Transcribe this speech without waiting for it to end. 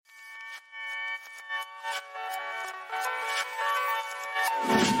Hey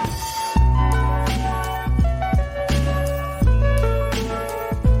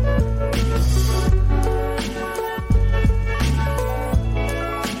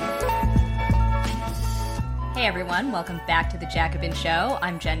everyone, welcome back to The Jacobin Show.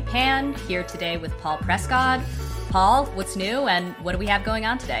 I'm Jen Pan, here today with Paul Prescott. Paul, what's new and what do we have going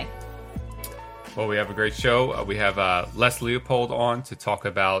on today? Well, we have a great show. We have Les Leopold on to talk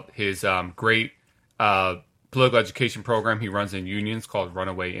about his great political education program he runs in unions called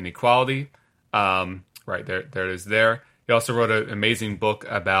Runaway Inequality. Right, there it is there. He also wrote an amazing book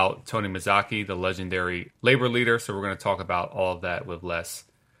about Tony Mazzocchi, the legendary labor leader. So we're going to talk about all of that with Les.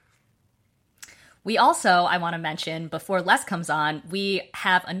 We also, I want to mention, before Les comes on, we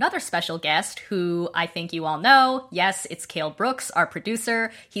have another special guest who I think you all know. Yes, it's Cale Brooks, our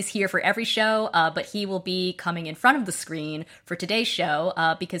producer. He's here for every show, but he will be coming in front of the screen for today's show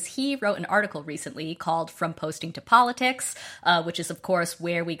because he wrote an article recently called From Posting to Politics, which is, of course,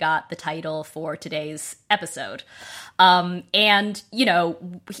 where we got the title for today's episode. And, you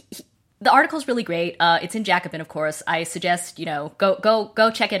know, the article's really great. It's in Jacobin, of course. I suggest,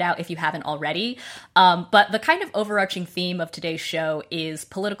 go check it out if you haven't already. But the kind of overarching theme of today's show is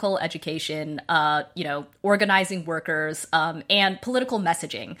political education, organizing workers, and political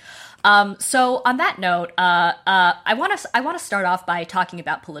messaging. So on that note, I want to start off by talking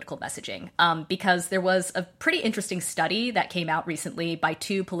about political messaging, because there was a pretty interesting study that came out recently by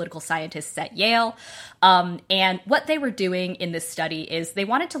two political scientists at Yale. And what they were doing in this study is they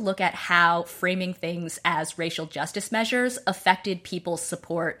wanted to look at how framing things as racial justice measures affected people's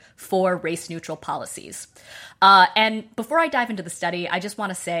support for race-neutral policies. And before I dive into the study, I just want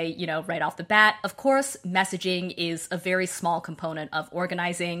to say, right off the bat, of course, messaging is a very small component of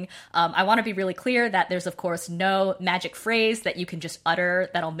organizing. I want to be really clear that there's, of course, no magic phrase that you can just utter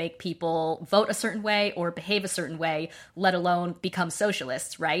that'll make people vote a certain way or behave a certain way, let alone become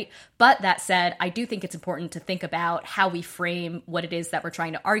socialists, right? But that said, I do think it's important to think about how we frame what it is that we're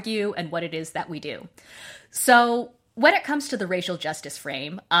trying to argue and what it is that we do. So when it comes to the racial justice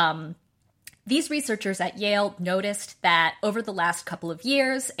frame, these researchers at Yale noticed that over the last couple of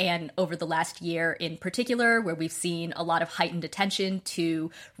years, and over the last year in particular, where we've seen a lot of heightened attention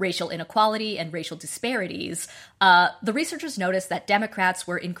to racial inequality and racial disparities, the researchers noticed that Democrats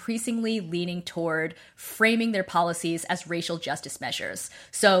were increasingly leaning toward framing their policies as racial justice measures.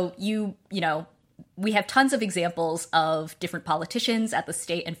 So we have tons of examples of different politicians at the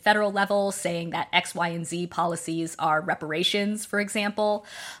state and federal level saying that X, Y, and Z policies are reparations, for example.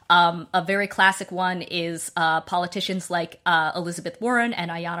 A very classic one is politicians like Elizabeth Warren and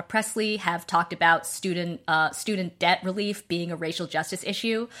Ayanna Pressley have talked about student debt relief being a racial justice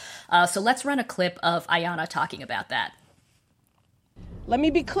issue. So let's run a clip of Ayanna talking about that. Let me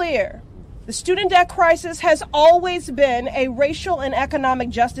be clear. The student debt crisis has always been a racial and economic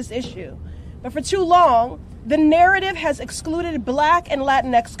justice issue. But for too long, the narrative has excluded Black and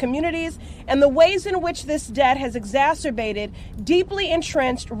Latinx communities, and the ways in which this debt has exacerbated deeply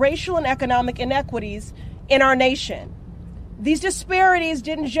entrenched racial and economic inequities in our nation. These disparities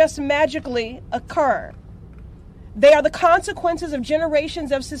didn't just magically occur. They are the consequences of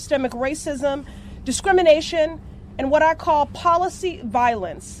generations of systemic racism, discrimination, and what I call policy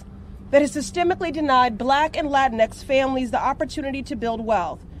violence that has systemically denied Black and Latinx families the opportunity to build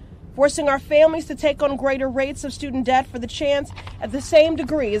wealth, forcing our families to take on greater rates of student debt for the chance at the same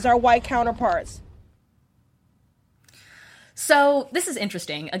degree as our white counterparts. So this is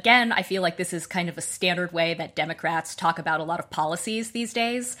interesting. Again, I feel like this is kind of a standard way that Democrats talk about a lot of policies these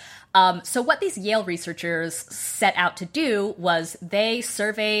days. So what these Yale researchers set out to do was they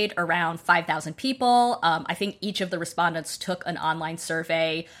surveyed around 5,000 people. I think each of the respondents took an online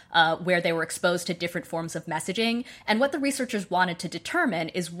survey where they were exposed to different forms of messaging. And what the researchers wanted to determine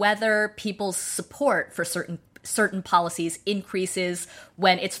is whether people's support for certain policies increases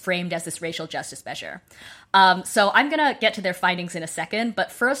when it's framed as this racial justice measure. So I'm going to get to their findings in a second,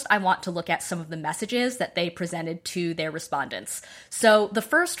 but first I want to look at some of the messages that they presented to their respondents. So the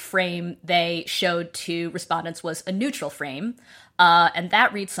first frame they showed to respondents was a neutral frame, and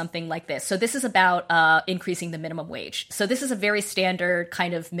that reads something like this. So this is about increasing the minimum wage. So this is a very standard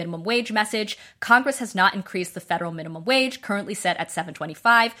kind of minimum wage message. Congress has not increased the federal minimum wage, currently set at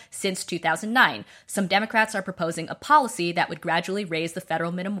 $7.25, since 2009. Some Democrats are proposing a policy that would gradually raise the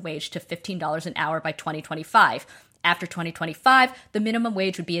federal minimum wage to $15 an hour by 2025. After 2025, the minimum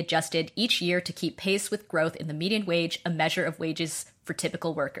wage would be adjusted each year to keep pace with growth in the median wage, a measure of wages for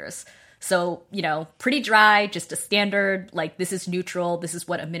typical workers. So, pretty dry, just a standard, like this is neutral, this is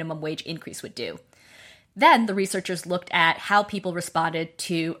what a minimum wage increase would do. Then the researchers looked at how people responded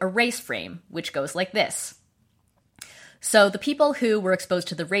to a race frame, which goes like this. So the people who were exposed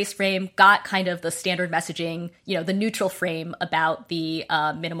to the race frame got kind of the standard messaging, the neutral frame about the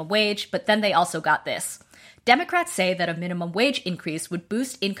minimum wage, but then they also got this. Democrats say that a minimum wage increase would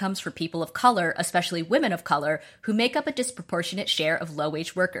boost incomes for people of color, especially women of color, who make up a disproportionate share of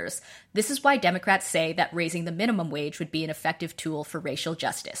low-wage workers. This is why Democrats say that raising the minimum wage would be an effective tool for racial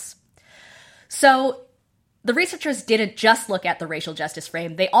justice. So the researchers didn't just look at the racial justice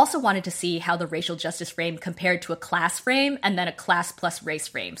frame. They also wanted to see how the racial justice frame compared to a class frame and then a class plus race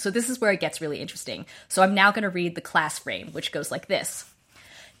frame. So this is where it gets really interesting. So I'm now going to read the class frame, which goes like this.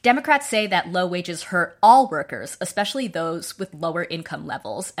 Democrats say that low wages hurt all workers, especially those with lower income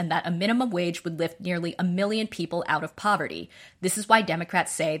levels, and that a minimum wage would lift nearly 1 million people out of poverty. This is why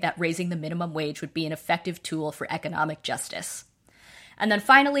Democrats say that raising the minimum wage would be an effective tool for economic justice. And then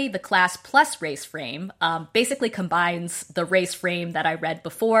finally, the class plus race frame basically combines the race frame that I read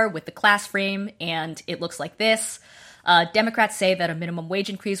before with the class frame, and it looks like this. Democrats say that a minimum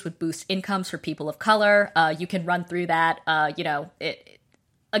wage increase would boost incomes for people of color. You can run through that,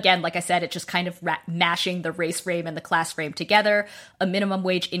 Again, like I said, it's just kind of mashing the race frame and the class frame together. A minimum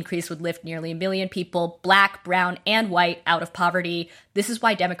wage increase would lift nearly 1 million people, black, brown, and white, out of poverty. This is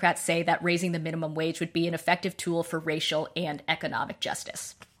why Democrats say that raising the minimum wage would be an effective tool for racial and economic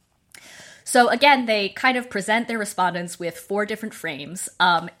justice. So again, they kind of present their respondents with 4 different frames.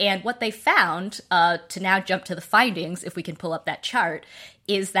 And what they found, to now jump to the findings, if we can pull up that chart,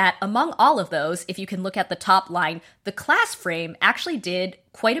 is that among all of those, if you can look at the top line, the class frame actually did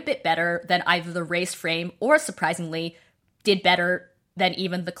quite a bit better than either the race frame or, surprisingly, did better than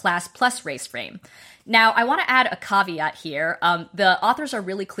even the class plus race frame. Now, I want to add a caveat here. The authors are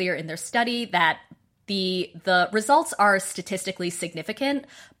really clear in their study that the results are statistically significant,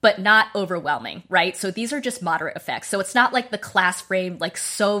 but not overwhelming, right? So these are just moderate effects. So it's not like the class frame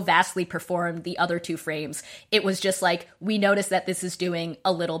so vastly performed the other 2 frames. It was just we noticed that this is doing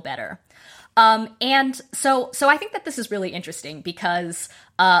a little better. And so I think that this is really interesting because,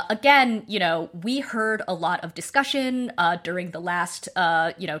 again, we heard a lot of discussion during the last,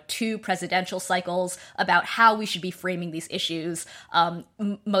 2 presidential cycles about how we should be framing these issues.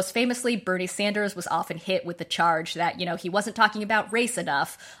 Most famously, Bernie Sanders was often hit with the charge that, he wasn't talking about race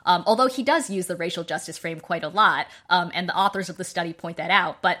enough, although he does use the racial justice frame quite a lot, and the authors of the study point that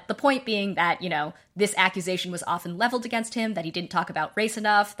out. But the point being that, this accusation was often leveled against him, that he didn't talk about race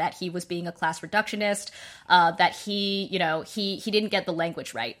enough, that he was being a class reductionist, that he didn't get the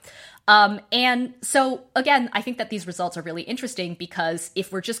language right. And so, again, I think that these results are really interesting because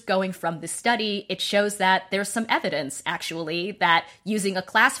if we're just going from this study, it shows that there's some evidence, actually, that using a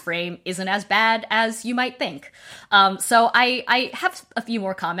class frame isn't as bad as you might think. So I have a few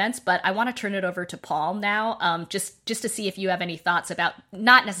more comments, but I want to turn it over to Paul now, just to see if you have any thoughts about,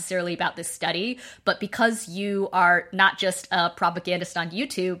 not necessarily about this study, but because you are not just a propagandist on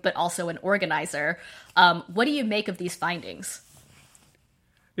YouTube, but also an organizer, what do you make of these findings?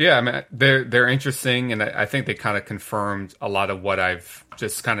 Yeah, I mean, they're interesting, and I think they kind of confirmed a lot of what I've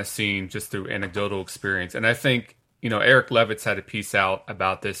just kind of seen just through anecdotal experience. And I think, Eric Levitz had a piece out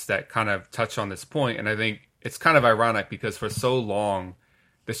about this that kind of touched on this point, and I think it's kind of ironic because for so long,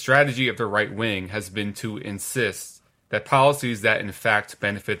 the strategy of the right wing has been to insist that policies that in fact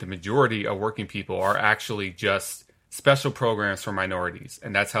benefit the majority of working people are actually just special programs for minorities,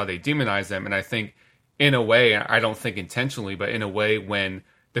 and that's how they demonize them. And I think, in a way, I don't think intentionally, but in a way, when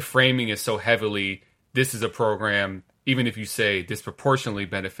the framing is so heavily, this is a program, even if you say disproportionately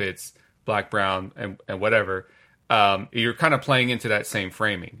benefits black, brown, and whatever, you're kind of playing into that same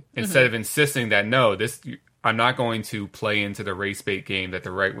framing. Instead of insisting that, no, I'm not going to play into the race bait game that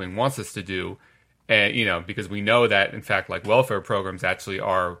the right wing wants us to do. And, because we know that, in fact, welfare programs actually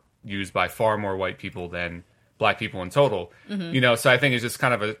are used by far more white people than black people in total. So I think it's just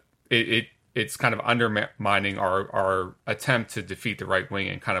kind of it's kind of undermining our attempt to defeat the right wing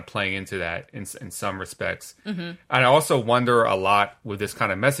and kind of playing into that in some respects. And I also wonder a lot with this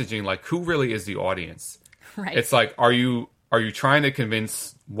kind of messaging, who really is the audience? Right. It's are you trying to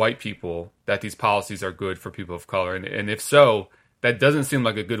convince white people that these policies are good for people of color? And if so, that doesn't seem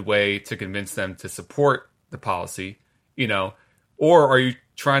like a good way to convince them to support the policy, or are you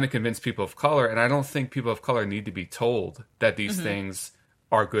trying to convince people of color? And I don't think people of color need to be told that these things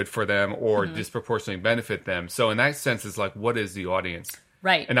are good for them or disproportionately benefit them. So in that sense, it's what is the audience?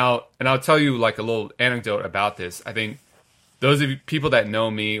 Right. And I'll tell you a little anecdote about this. I think those of you people that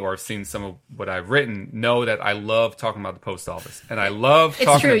know me or have seen some of what I've written know that I love talking about the post office. And I love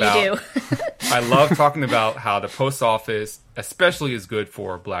talking about you do. I love talking about how the post office especially is good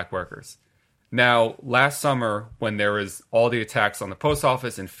for black workers. Now, last summer, when there was all the attacks on the post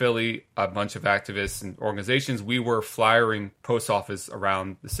office in Philly, a bunch of activists and organizations, we were flyering post office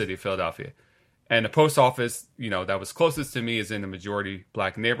around the city of Philadelphia. And the post office, that was closest to me is in a majority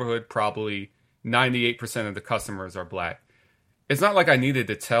black neighborhood. Probably 98% of the customers are black. It's not like I needed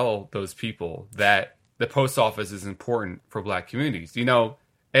to tell those people that the post office is important for black communities.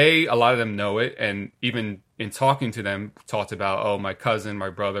 A lot of them know it. And even in talking to them, talked about, oh, my cousin, my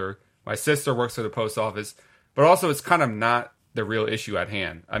brother, my sister works for the post office. But also it's kind of not the real issue at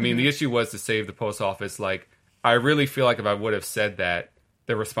hand. I mean, the issue was to save the post office. Like, I really feel like if I would have said that,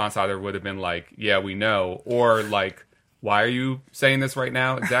 the response either would have been like, yeah, we know, or like, why are you saying this right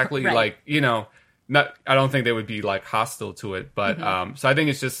now? Exactly. Right. Like, I don't think they would be like hostile to it. But so I think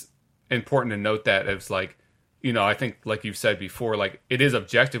it's just important to note that it's like, I think like you've said before, like it is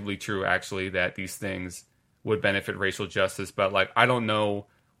objectively true actually that these things would benefit racial justice. But like, I don't know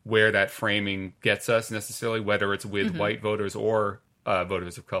where that framing gets us necessarily, whether it's with white voters or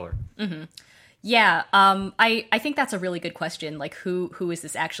voters of color. Yeah, I think that's a really good question. Like, who is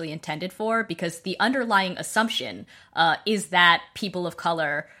this actually intended for? Because the underlying assumption is that people of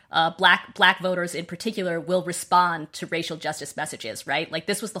color, black voters in particular, will respond to racial justice messages, right? Like,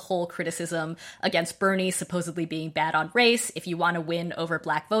 this was the whole criticism against Bernie supposedly being bad on race. If you want to win over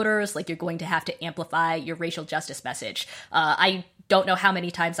black voters, like, you're going to have to amplify your racial justice message. I don't know how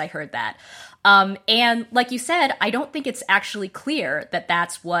many times I heard that. And like you said, I don't think it's actually clear that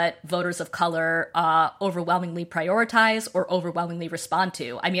that's what voters of color overwhelmingly prioritize or overwhelmingly respond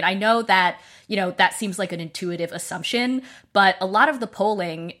to. I mean, I know that, that seems like an intuitive assumption, but a lot of the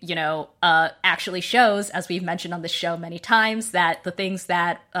polling, actually shows, as we've mentioned on this show many times, that the things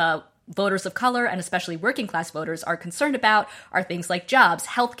that voters of color and especially working class voters are concerned about are things like jobs,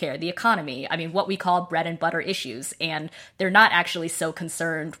 healthcare, the economy. I mean, what we call bread and butter issues. And they're not actually so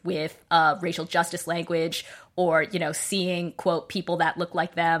concerned with racial justice language or, seeing, quote, people that look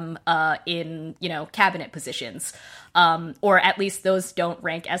like them in, cabinet positions. Or at least those don't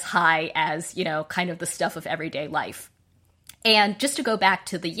rank as high as, kind of the stuff of everyday life. And just to go back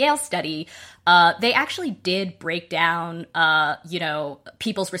to the Yale study, they actually did break down,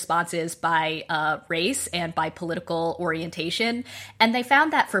 people's responses by race and by political orientation. And they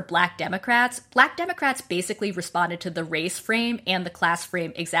found that for Black Democrats basically responded to the race frame and the class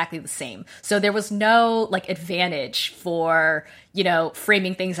frame exactly the same. So there was no advantage for,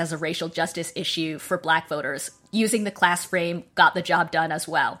 framing things as a racial justice issue for Black voters. Using the class frame got the job done as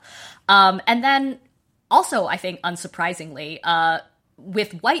well. And then also, I think, unsurprisingly,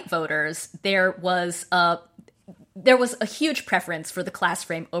 with white voters, there was a huge preference for the class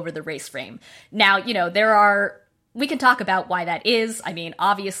frame over the race frame. Now, we can talk about why that is. I mean,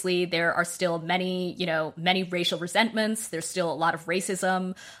 obviously, there are still many racial resentments. There's still a lot of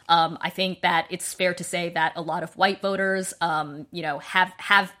racism. I think that it's fair to say that a lot of white voters,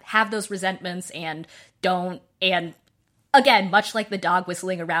 have those resentments and don't. And again, much like the dog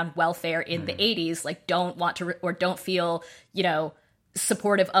whistling around welfare in the 80s, like don't want to or don't feel,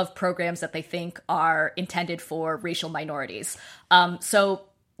 supportive of programs that they think are intended for racial minorities. So,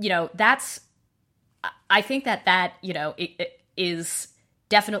 I think that it is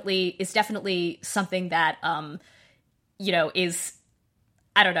definitely something that, is,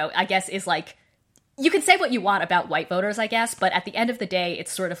 I don't know, I guess is like, you can say what you want about white voters, I guess, but at the end of the day,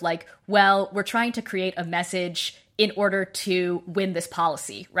 it's sort of like, well, we're trying to create a message in order to win this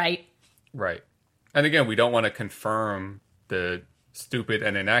policy, right? Right. And again, we don't want to confirm the stupid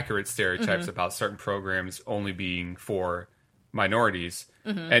and inaccurate stereotypes about certain programs only being for minorities.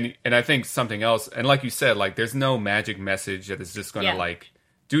 And I think something else, and like you said, like there's no magic message that is just going to like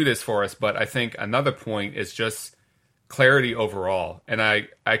do this for us. But I think another point is just clarity overall. And I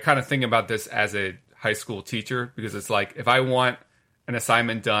kind of think about this as a high school teacher, because it's like, if I want an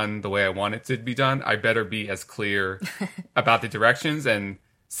assignment done the way I want it to be done, I better be as clear about the directions and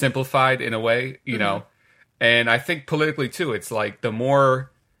simplified in a way, you know. And I think politically too, it's like the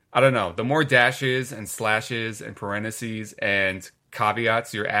more dashes and slashes and parentheses and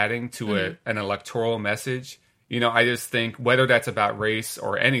caveats you're adding to an electoral message, I just think whether that's about race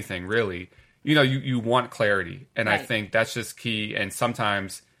or anything really, you want clarity. And I think that's just key. And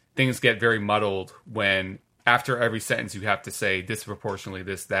sometimes things get very muddled when after every sentence you have to say disproportionately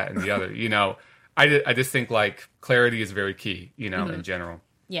this, that, and the other. I just think like clarity is very key, in general.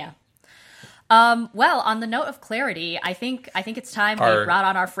 Yeah. Well, on the note of clarity, I think it's time we brought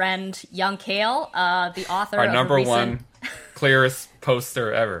on our friend Young Kale, the author of our number one clearest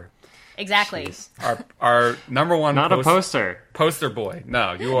poster ever. Exactly. Our number one not a poster boy.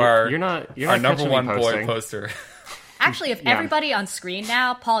 No, you are. You're not our number one boy poster. Actually, of everybody on screen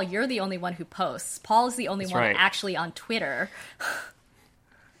now, Paul, you're the only one who posts. Paul is the only one right. actually on Twitter.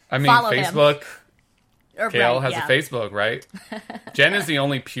 I mean, Follow Facebook. him. Kale Right, has yeah. a Facebook, right? Jen is the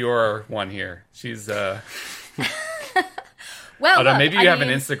only pure one here. She's Well, although look, maybe I you have mean,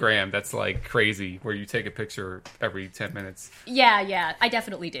 an Instagram that's like crazy where you take a picture every 10 minutes. Yeah, I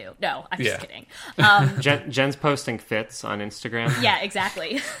definitely do. No, I'm just Yeah. kidding. Jen's posting fits on Instagram. Yeah,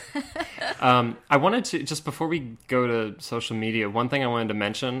 exactly. I wanted to, just before we go to social media, one thing I wanted to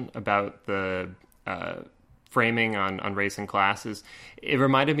mention about the framing on race and class is it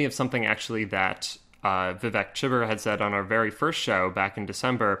reminded me of something actually that Vivek Chibber had said on our very first show back in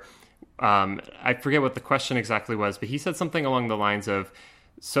December. I forget what the question exactly was, but he said something along the lines of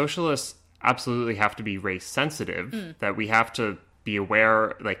socialists absolutely have to be race sensitive, that we have to be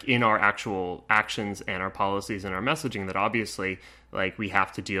aware, like in our actual actions and our policies and our messaging, that obviously like we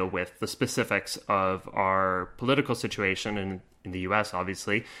have to deal with the specifics of our political situation. And in the US,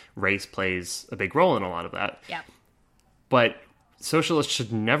 obviously, race plays a big role in a lot of that. Yeah. But socialists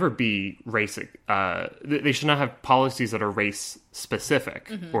should never be race. They should not have policies that are race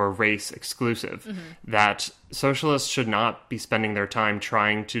specific or race exclusive. That socialists should not be spending their time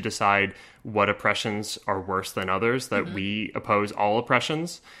trying to decide what oppressions are worse than others. That we oppose all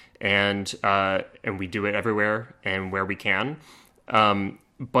oppressions, and we do it everywhere and where we can.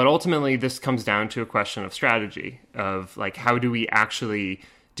 But ultimately, this comes down to a question of strategy, of like, how do we actually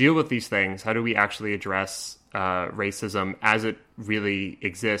deal with these things? How do we actually address racism as it really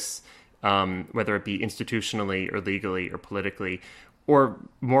exists, whether it be institutionally or legally or politically, or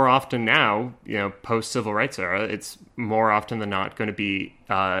more often now, post-civil rights era, it's more often than not going to be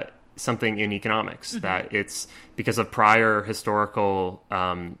something in economics, that it's because of prior historical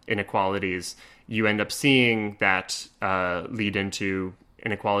inequalities, you end up seeing that lead into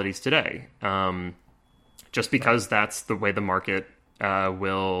inequalities today, just because that's the way the market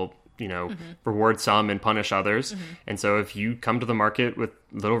will reward some and punish others. And so if you come to the market with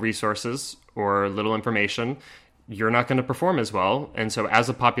little resources or little information, you're not going to perform as well. And so as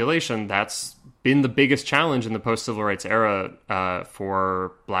a population, that's been the biggest challenge in the post-civil rights era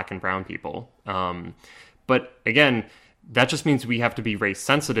for Black and brown people. But again, that just means we have to be race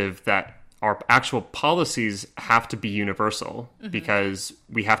sensitive, that our actual policies have to be universal, because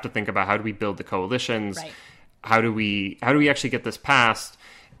we have to think about how do we build the coalitions, Right. how do we actually get this passed,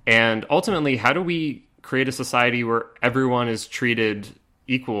 and ultimately, how do we create a society where everyone is treated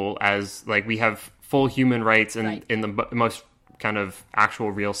equal, as like we have full human rights in the most kind of actual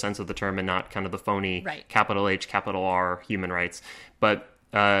real sense of the term, and not kind of the phony capital H, capital R human rights. But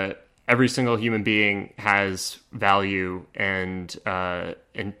every single human being has value and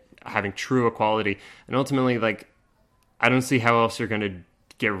having true equality. And ultimately, like, I don't see how else you're going to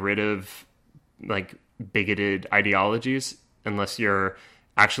get rid of like bigoted ideologies unless you're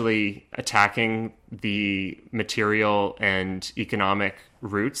actually attacking the material and economic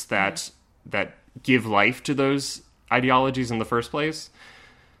roots that give life to those ideologies in the first place.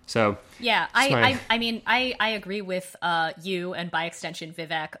 So yeah, I mean, I agree with you, and by extension,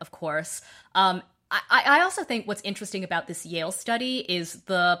 Vivek, of course. I also think what's interesting about this Yale study is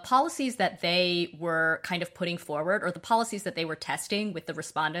the policies that they were kind of putting forward, or the policies that they were testing with the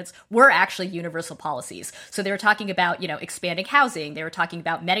respondents, were actually universal policies. So they were talking about, expanding housing. They were talking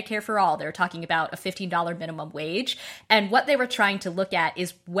about Medicare for all. They were talking about a $15 minimum wage. And what they were trying to look at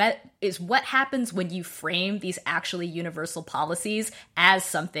is what happens when you frame these actually universal policies as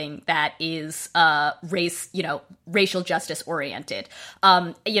something that is racial justice oriented.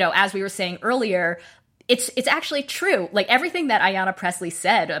 As we were saying earlier, it's actually true. Like everything that Ayanna Pressley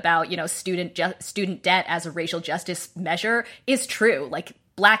said about, student debt as a racial justice measure is true. Like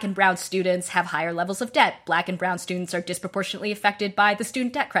Black and brown students have higher levels of debt. Black and brown students are disproportionately affected by the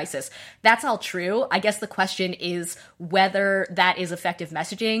student debt crisis. That's all true. I guess the question is whether that is effective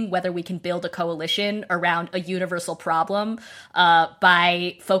messaging, whether we can build a coalition around a universal problem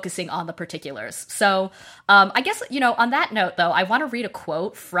by focusing on the particulars. So I guess, on that note, though, I want to read a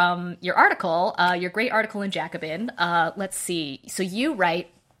quote from your article, your great article in Jacobin. Let's see. So you write,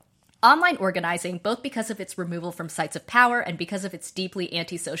 "Online organizing, both because of its removal from sites of power and because of its deeply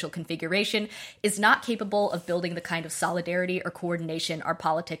antisocial configuration, is not capable of building the kind of solidarity or coordination our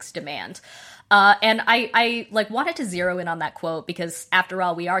politics demand." And I wanted to zero in on that quote because, after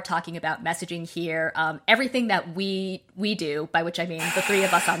all, we are talking about messaging here. Everything that we do, by which I mean the three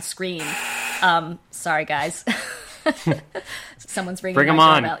of us on screen. Sorry, guys. Someone's ringing Bring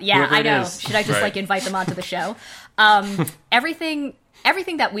my them doorbell. on. Yeah, Whoever I it know. is. Should I just Right. invite them onto the show?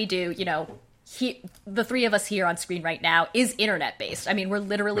 Everything that we do, the three of us here on screen right now, is internet based. I mean, we're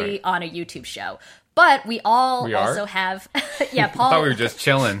literally on a YouTube show. But we all We also are? have, yeah, I Paul. thought we were just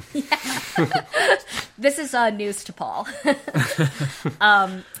chilling. This is news to Paul.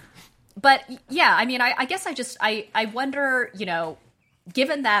 But yeah, I mean, I guess I wonder, you know,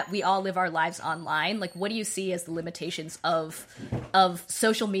 given that we all live our lives online, like, what do you see as the limitations of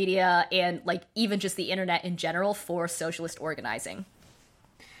social media and, like, even just the internet in general for socialist organizing?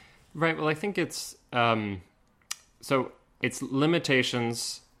 Right. Well, I think it's so it's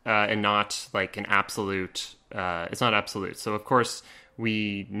limitations and not like an absolute. It's not absolute. So of course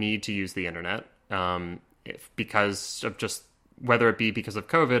we need to use the internet because of just whether it be because of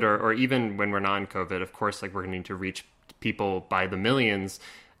COVID or even when we're not in COVID. Of course, like we're going to need to reach people by the millions.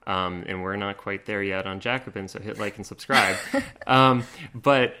 And we're not quite there yet on Jacobin, so hit like and subscribe.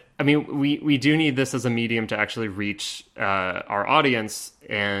 But I mean, we do need this as a medium to actually reach our audience,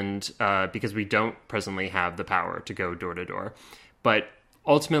 and because we don't presently have the power to go door to door. But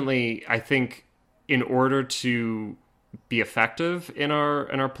ultimately, I think in order to be effective in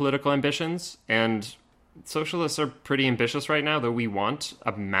our political ambitions, and socialists are pretty ambitious right now, though we want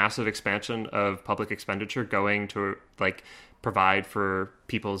a massive expansion of public expenditure going to like provide for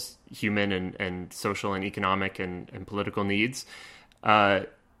people's human and social and economic and political needs.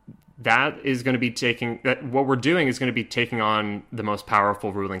 That is going to be what we're doing is going to be taking on the most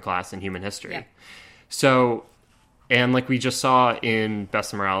powerful ruling class in human history. Yeah. So, and like we just saw in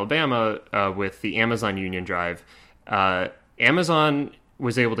Bessemer, Alabama, with the Amazon union drive, Amazon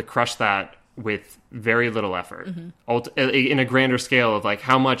was able to crush that with very little effort, in a grander scale of like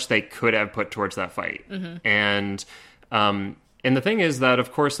how much they could have put towards that fight. And the thing is that,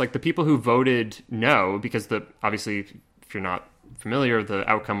 of course, like the people who voted no, because obviously, if you're not familiar, the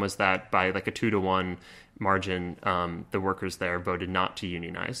outcome was that by like a 2-to-1 margin, the workers there voted not to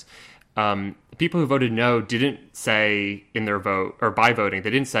unionize. People who voted no didn't say in their vote, or by voting, they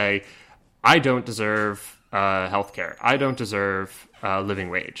didn't say, I don't deserve healthcare. I don't deserve living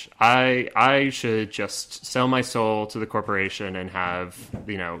wage. I should just sell my soul to the corporation and have,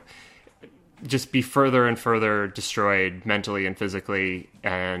 you know, just be further and further destroyed mentally and physically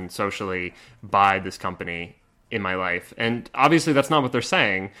and socially by this company in my life. And obviously that's not what they're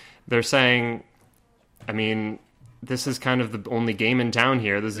saying. They're saying, I mean, this is kind of the only game in town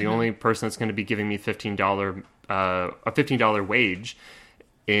here. This is the only person that's going to be giving me a $15 wage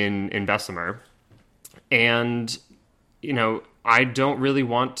in Bessemer. And, you know, I don't really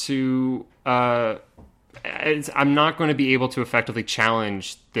want to, I'm not going to be able to effectively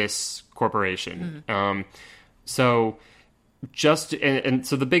challenge this corporation. So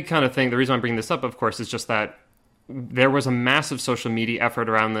the big kind of thing, the reason I'm bringing this up, of course, is just that there was a massive social media effort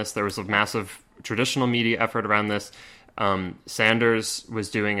around this. There was a massive traditional media effort around this. Sanders was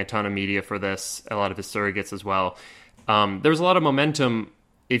doing a ton of media for this, a lot of his surrogates as well. There was a lot of momentum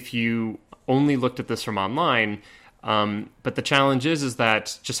if you only looked at this from online. But the challenge is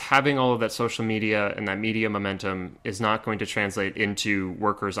that just having all of that social media and that media momentum is not going to translate into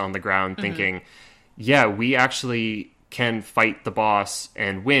workers on the ground thinking, yeah, we actually can fight the boss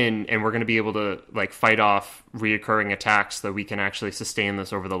and win, and we're going to be able to like fight off reoccurring attacks so that we can actually sustain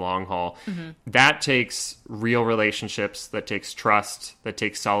this over the long haul. That takes real relationships, that takes trust, that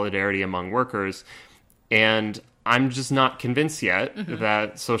takes solidarity among workers. And I'm just not convinced yet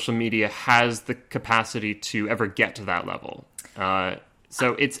that social media has the capacity to ever get to that level.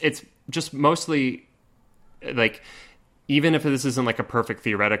 So it's just mostly like, even if this isn't like a perfect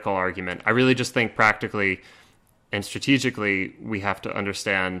theoretical argument, I really just think practically and strategically, we have to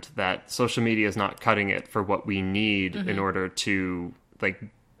understand that social media is not cutting it for what we need in order to like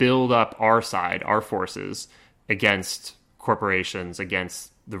build up our side, our forces against corporations,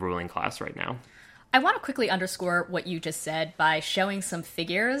 against the ruling class right now. I want to quickly underscore what you just said by showing some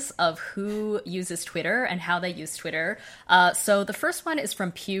figures of who uses Twitter and how they use Twitter. So the first one is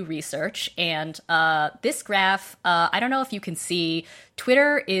from Pew Research, and this graph, I don't know if you can see,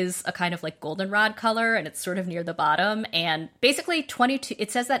 Twitter is a kind of like goldenrod color, and it's sort of near the bottom, and basically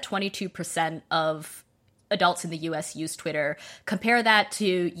it says that 22% of adults in the US use Twitter. Compare that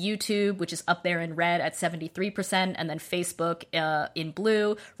to YouTube, which is up there in red at 73%, and then Facebook in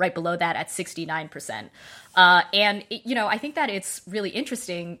blue, right below that at 69%. And, you know, I think that it's really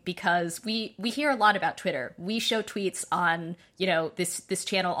interesting because we hear a lot about Twitter. We show tweets on, you know, this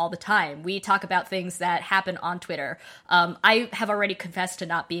channel all the time. We talk about things that happen on Twitter. I have already confessed to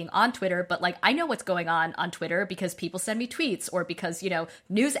not being on Twitter, but like I know what's going on Twitter because people send me tweets, or because, you know,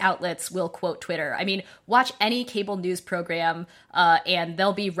 news outlets will quote Twitter. I mean, watch any cable news program and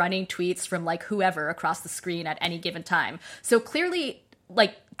they'll be running tweets from like whoever across the screen at any given time. So clearly,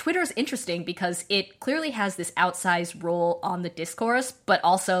 like, Twitter's interesting because it clearly has this outsized role on the discourse, but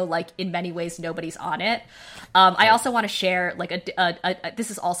also, like, in many ways, nobody's on it. I also want to share, like, this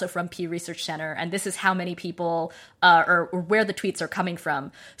is also from Pew Research Center, and this is how many people, or where the tweets are coming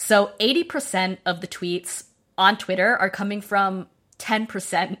from. So 80% of the tweets on Twitter are coming from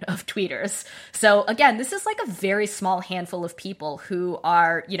 10% of tweeters. So again, this is like a very small handful of people who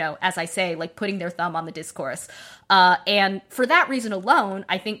are, you know, as I say, like putting their thumb on the discourse. And for that reason alone,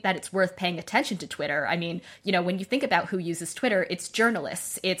 I think that it's worth paying attention to Twitter. I mean, you know, when you think about who uses Twitter, it's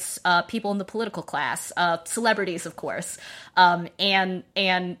journalists, it's people in the political class, celebrities, of course. And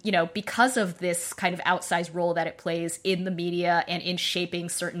you know, because of this kind of outsized role that it plays in the media and in shaping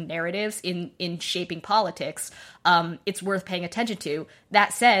certain narratives, in shaping politics, it's worth paying attention to.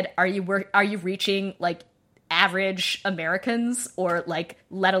 That said, are you reaching like average Americans, or like,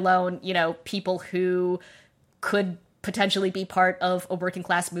 let alone, you know, people who could potentially be part of a working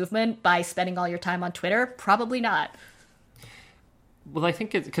class movement by spending all your time on Twitter? Probably not. Well, I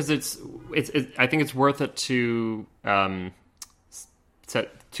think I think it's worth it to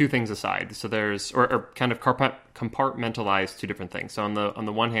set two things aside. So there's, or kind of compartmentalize two different things. So on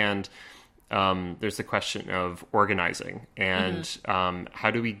the one hand, there's the question of organizing and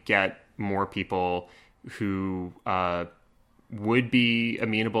how do we get more people who would be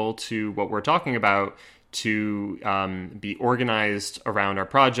amenable to what we're talking about to be organized around our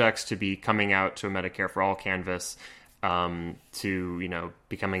projects, to be coming out to a Medicare for All canvas, to, you know,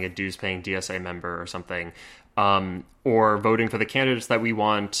 becoming a dues-paying DSA member or something, or voting for the candidates that we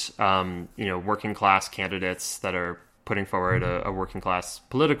want, you know, working class candidates that are putting forward a working class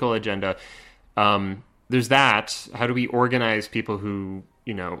political agenda. There's that. How do we organize people who,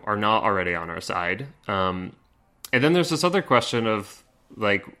 you know, are not already on our side? And then there's this other question of,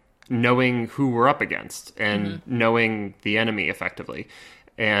 like, knowing who we're up against and knowing the enemy effectively.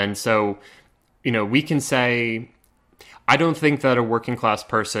 And so, you know, we can say, I don't think that a working class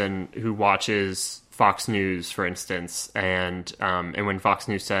person who watches Fox News, for instance, and when Fox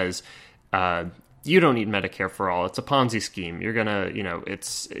News says, you don't need Medicare for All, it's a Ponzi scheme, you're gonna, you know,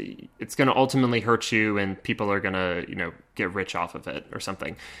 it's gonna ultimately hurt you and people are gonna, you know, get rich off of it or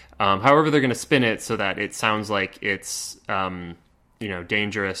something. However they're gonna spin it so that it sounds like it's, you know,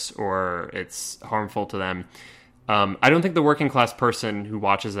 dangerous or it's harmful to them. I don't think the working class person who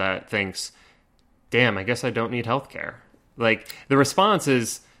watches that thinks, damn, I guess I don't need healthcare. Like, the response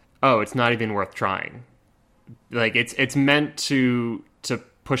is, oh, it's not even worth trying. Like, it's meant to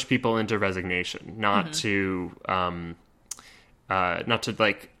push people into resignation, not to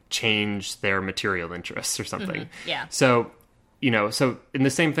like change their material interests or something. Yeah. So, you know, so in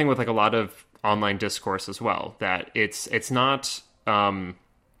the same thing with like a lot of online discourse as well, that it's not,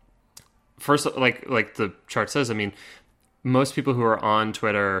 first, like the chart says, I mean, most people who are on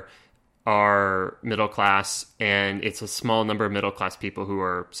Twitter are middle class, and it's a small number of middle class people who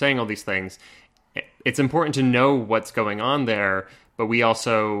are saying all these things. It's important to know what's going on there, but we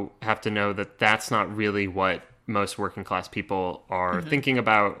also have to know that that's not really what most working class people are thinking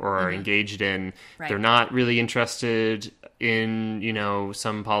about or are engaged in. Right. They're not really interested in, you know,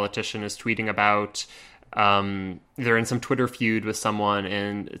 some politician is tweeting about, they're in some Twitter feud with someone,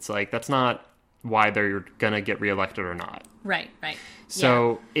 and it's like, that's not why they're going to get reelected or not. Right.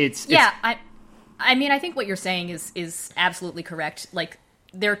 So it's I mean, I think what you're saying is absolutely correct. Like,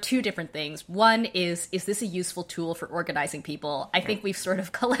 there are two different things. One is this a useful tool for organizing people? I think we've sort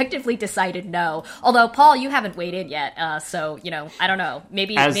of collectively decided no. Although, Paul, you haven't weighed in yet, so, you know, I don't know.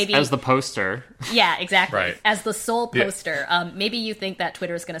 Maybe as the poster. Yeah, exactly. Right. As the sole poster. Yeah. Maybe you think that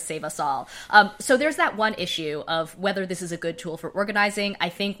Twitter is going to save us all. So there's that one issue of whether this is a good tool for organizing. I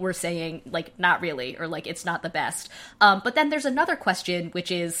think we're saying, like, not really, or like it's not the best. But then there's another question, which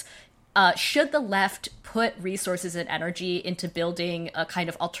is, should the left put resources and energy into building a kind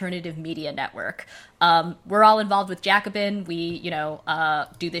of alternative media network? We're all involved with Jacobin. We, you know,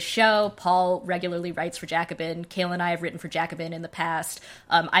 do this show. Paul regularly writes for Jacobin. Kayla and I have written for Jacobin in the past.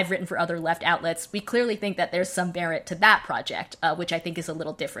 I've written for other left outlets. We clearly think that there's some merit to that project, which I think is a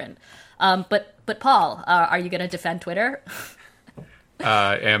little different. But Paul, are you going to defend Twitter?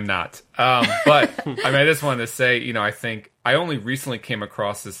 Am not. But I mean, I just wanted to say, you know, I think I only recently came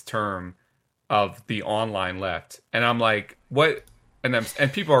across this term of the online left, and I'm like, what? And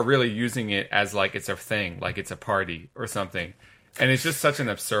people are really using it as like it's a thing, like it's a party or something, and it's just such an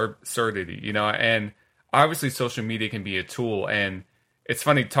absurdity, you know. And obviously, social media can be a tool, and it's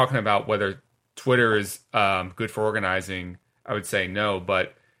funny talking about whether Twitter is good for organizing. I would say no,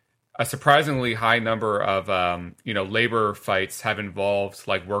 but a surprisingly high number of, you know, labor fights have involved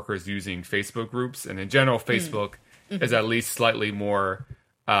like workers using Facebook groups, and in general, Facebook is at least slightly more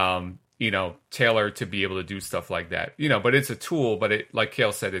tailored to be able to do stuff like that. But it's a tool, but it, like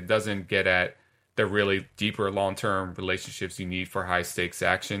Cale said, it doesn't get at the really deeper long-term relationships you need for high-stakes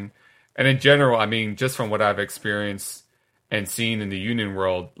action. And in general, I mean, just from what I've experienced and seen in the union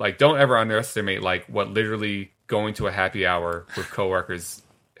world, like, don't ever underestimate, like, what literally going to a happy hour with coworkers,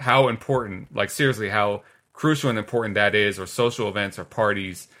 how important, like, seriously, how crucial and important that is, or social events or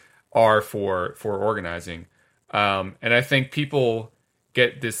parties are for organizing. And I think people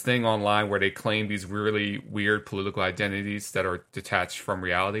get this thing online where they claim these really weird political identities that are detached from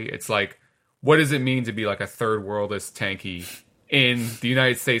reality. It's like, what does it mean to be like a third worldist tanky in the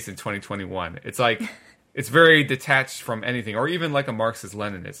United States in 2021? It's like, it's very detached from anything, or even like a Marxist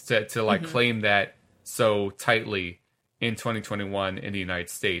Leninist to like claim that so tightly in 2021 in the United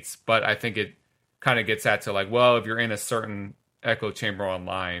States. But I think it kind of gets at to like, well, if you're in a certain echo chamber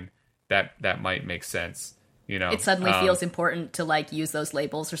online, that might make sense. It suddenly feels important to like use those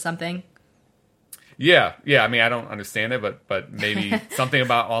labels or something. Yeah. I mean, I don't understand it, but maybe something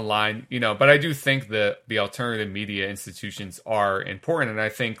about online, But I do think the alternative media institutions are important, and I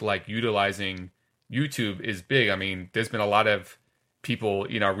think like utilizing YouTube is big. I mean, there's been a lot of people,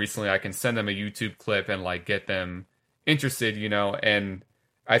 recently I can send them a YouTube clip and like get them interested, And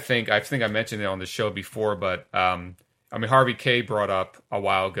I think I mentioned it on the show before, but Harvey K brought up a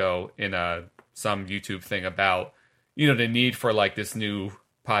while ago in some YouTube thing about, the need for like this new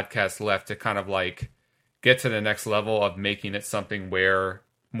podcast left to kind of like get to the next level of making it something where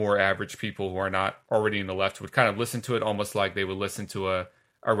more average people who are not already in the left would kind of listen to it almost like they would listen to a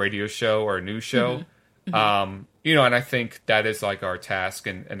radio show or a news show. And I think that is like our task.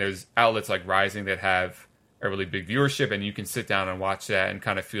 And there's outlets like Rising that have a really big viewership, and you can sit down and watch that and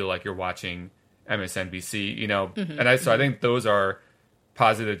kind of feel like you're watching MSNBC, And so I think those are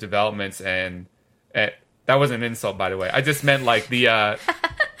positive developments. And that wasn't an insult, by the way. I just meant like the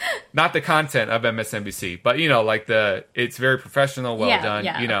not the content of MSNBC, but like it's very professional, well done,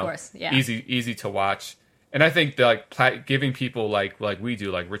 of course. easy to watch. And I think that like giving people like we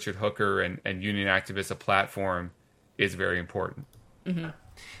do, like Richard Hooker and union activists, a platform is very important.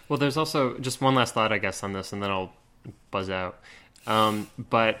 Well, there's also just one last thought, I guess, on this, and then I'll buzz out.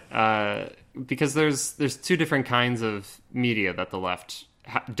 But because there's two different kinds of media that the left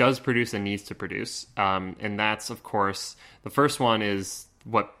does produce and needs to produce, and that's, of course, the first one is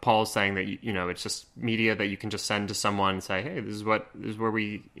what Paul's saying, that it's just media that you can just send to someone and say, hey, this is where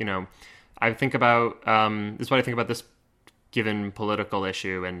we I think about this is what I think about this given political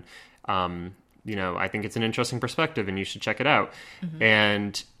issue, and I think it's an interesting perspective and you should check it out.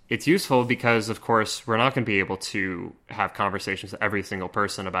 And it's useful because, of course, we're not going to be able to have conversations with every single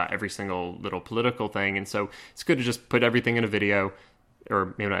person about every single little political thing. And so it's good to just put everything in a video,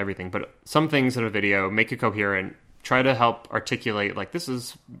 or maybe not everything, but some things in a video, make it coherent, try to help articulate, like, this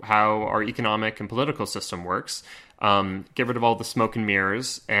is how our economic and political system works. Get rid of all the smoke and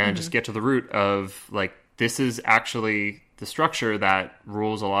mirrors and just get to the root of, like, this is actually the structure that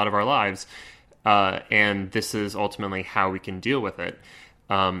rules a lot of our lives. And this is ultimately how we can deal with it.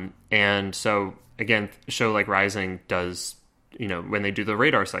 And so, again, a show like Rising does, when they do the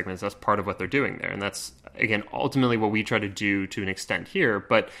radar segments, that's part of what they're doing there. And that's, again, ultimately what we try to do to an extent here.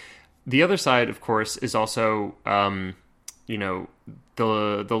 But the other side, of course, is also, the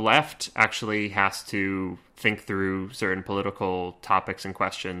left actually has to think through certain political topics and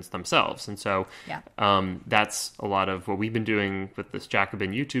questions themselves. And so that's a lot of what we've been doing with this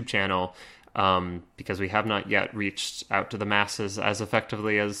Jacobin YouTube channel, because we have not yet reached out to the masses as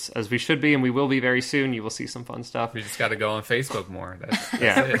effectively as we should be, and we will be very soon. You will see some fun stuff. We just got to go on Facebook more. That's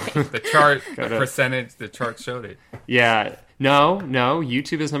it. The chart, percentage, the chart showed it. Yeah. No,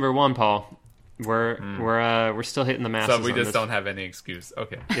 YouTube is number one, Paul. We're still hitting the masses. So we just don't have any excuse.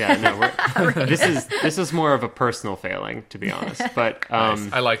 Okay. Yeah, no. This is more of a personal failing, to be honest. But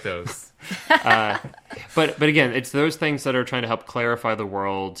nice. I like those. But again, it's those things that are trying to help clarify the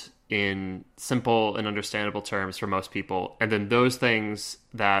world in simple and understandable terms for most people, and then those things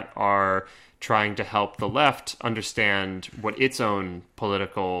that are trying to help the left understand what its own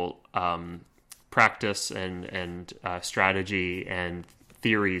political practice and strategy and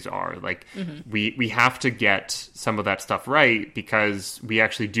theories are. Like, we have to get some of that stuff right because we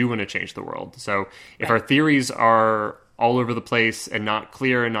actually do want to change the world. So if our theories are all over the place and not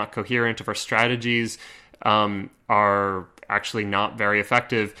clear and not coherent, if our strategies are actually not very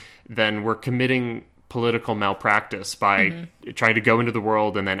effective, then we're committing political malpractice by trying to go into the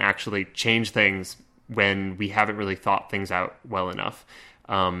world and then actually change things when we haven't really thought things out well enough.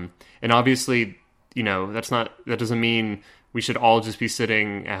 And obviously, that doesn't mean we should all just be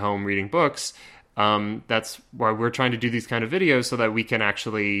sitting at home reading books. That's why we're trying to do these kind of videos so that we can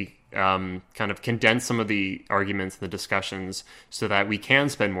actually kind of condense some of the arguments and the discussions so that we can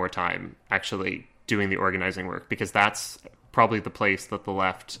spend more time actually doing the organizing work, because that's probably the place that the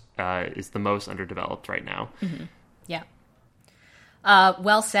left is the most underdeveloped right now. Mm-hmm. Yeah.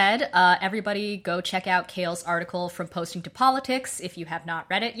 Well said. Everybody go check out Cale's article from Posting to Politics if you have not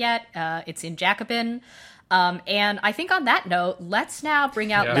read it yet. It's in Jacobin. And I think on that note, let's now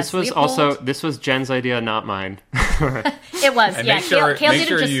bring out Leslie Leopold. This was Jen's idea, not mine. It was, and yeah. Make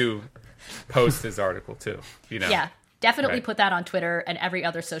sure you post his article too. Yeah, definitely put that on Twitter and every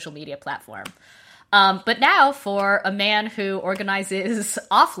other social media platform. But now for a man who organizes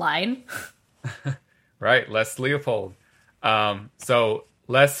offline. Right, Les Leopold. So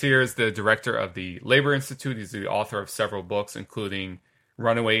Les here is the director of the Labor Institute. He's the author of several books, including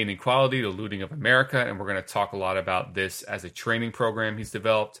Runaway Inequality, The Looting of America. And we're going to talk a lot about this as a training program he's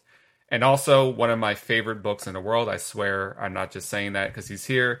developed. And also one of my favorite books in the world. I swear I'm not just saying that because he's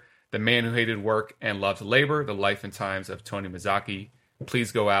here. The Man Who Hated Work and Loved Labor, The Life and Times of Tony Mazzocchi.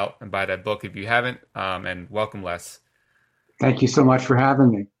 Please go out and buy that book if you haven't. And welcome, Les. Thank you so much for having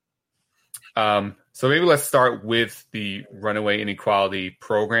me. So maybe let's start with the Runaway Inequality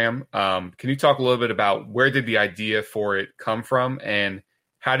program. Can you talk a little bit about where did the idea for it come from, and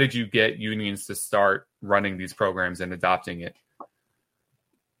how did you get unions to start running these programs and adopting it?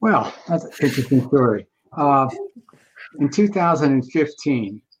 Well, that's an interesting story. In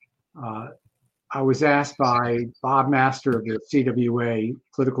 2015, I was asked by Bob Master of the CWA,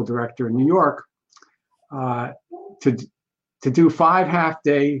 political director in New York, to do 5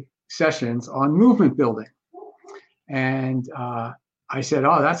 half-day sessions on movement building. And I said,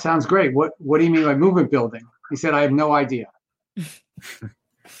 "Oh, that sounds great. What do you mean by movement building?" He said, "I have no idea."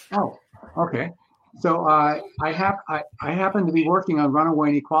 Oh, okay. So I happened to be working on Runaway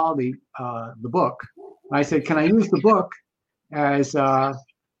Inequality, the book. I said, "Can I use the book as a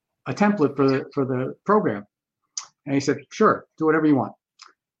template for the program?" And he said, "Sure, do whatever you want."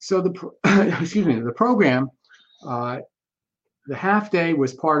 So the program, the half day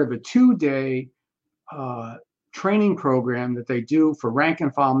was part of a 2-day training program that they do for rank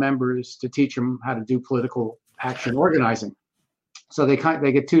and file members to teach them how to do political action organizing. So they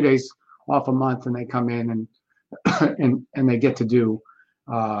get 2 days off a month, and they come in and they get to do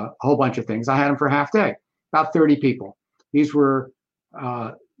a whole bunch of things. I had them for a half day, about 30 people. These were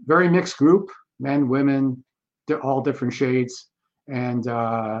very mixed group, men, women, all different shades, and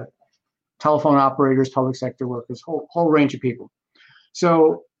telephone operators, public sector workers, whole range of people.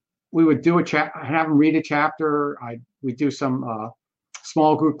 So we would do have them read a chapter. We'd do some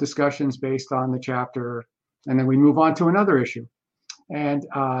small group discussions based on the chapter, and then we move on to another issue. And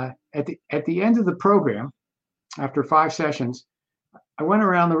at the end of the program, after 5 sessions, I went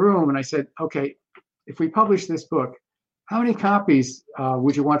around the room and I said, "Okay, if we publish this book, how many copies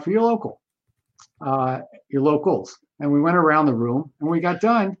would you want for your locals?" And we went around the room, and when we got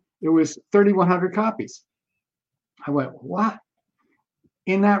done, it was 3,100 copies. I went, "What?"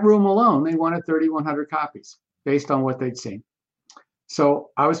 In that room alone, they wanted 3,100 copies based on what they'd seen.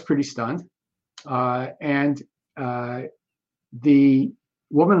 So I was pretty stunned. And the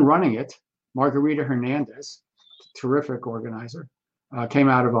woman running it, Margarita Hernandez, terrific organizer, came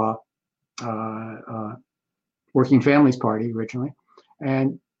out of a Working Families Party originally.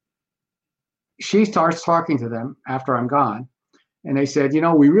 And she starts talking to them after I'm gone. And they said,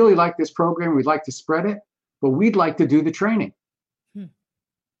 "We really like this program. We'd like to spread it, but we'd like to do the training."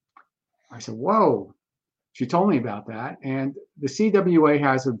 I said, "Whoa." She told me about that. And the CWA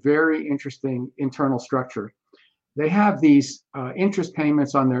has a very interesting internal structure. They have these interest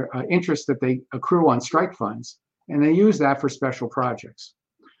payments on their interest that they accrue on strike funds, and they use that for special projects.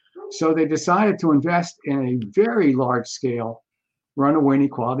 So they decided to invest in a very large scale Runaway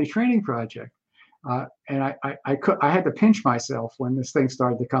Inequality training project. And I had to pinch myself when this thing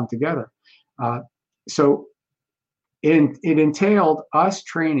started to come together. So it entailed us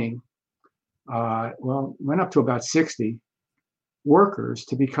training, went up to about 60 workers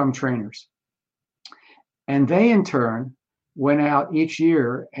to become trainers. And they in turn went out each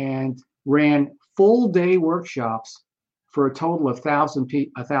year and ran full day workshops for a total of 1,000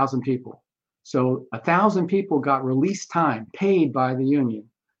 people. So 1,000 people got release time paid by the union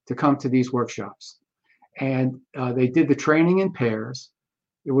to come to these workshops. And they did the training in pairs.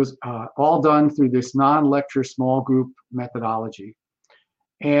 It was all done through this non-lecture small group methodology.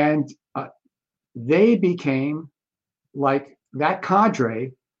 And they became like, that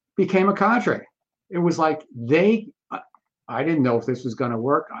cadre became a cadre. It was like I didn't know if this was going to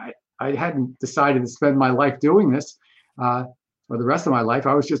work. I hadn't decided to spend my life doing this. or the rest of my life.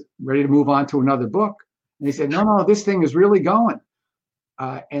 I was just ready to move on to another book. And they said, no, this thing is really going.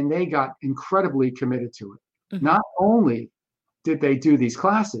 And they got incredibly committed to it. Mm-hmm. Not only did they do these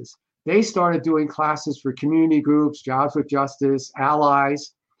classes, they started doing classes for community groups, Jobs with Justice,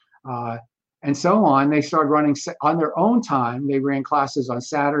 allies, and so on. They started running on their own time. They ran classes on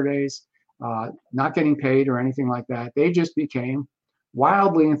Saturdays, not getting paid or anything like that. They just became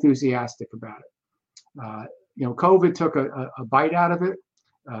wildly enthusiastic about it. COVID took a bite out of it,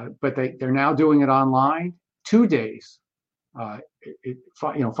 but they're now doing it online, 2 days, 5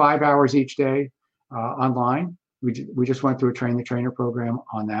 hours each day online. We just went through a train the trainer program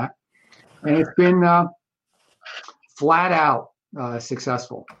on that, and it's been flat out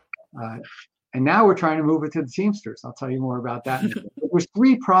successful. And now we're trying to move it to the Teamsters. I'll tell you more about that. There's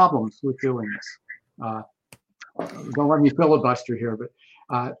 3 problems with doing this. Don't let me filibuster here, but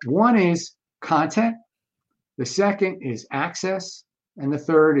one is content. The second is access. And the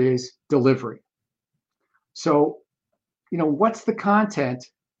third is delivery. So, what's the content?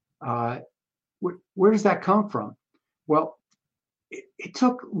 Where does that come from? Well, it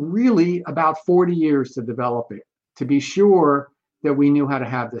took really about 40 years to develop it, to be sure that we knew how to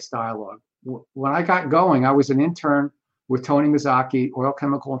have this dialogue. When I got going, I was an intern with Tony Mazzocchi, Oil,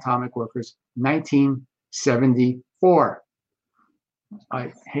 Chemical, and Atomic Workers, 1974.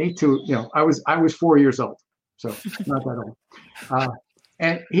 I hate to, I was 4 years old, so not that old.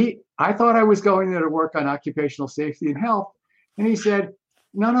 And I thought I was going there to work on occupational safety and health. And he said,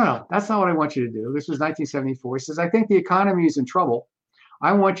 no, that's not what I want you to do. This was 1974. He says, I think the economy is in trouble.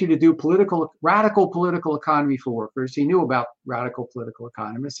 I want you to do radical political economy for workers. He knew about radical political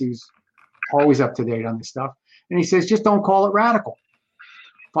economists. He was always up to date on this stuff. And he says, just don't call it radical.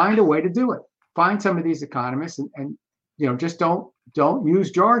 Find a way to do it. Find some of these economists and just don't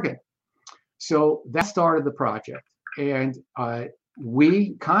use jargon. So that started the project. And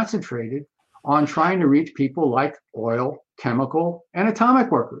we concentrated on trying to reach people like oil, chemical, and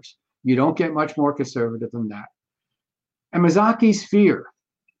atomic workers. You don't get much more conservative than that. And Mazzocchi's fear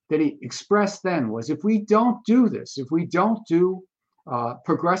that he expressed then was, if we don't do this, if we don't do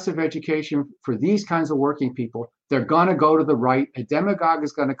progressive education for these kinds of working people, they're going to go to the right. A demagogue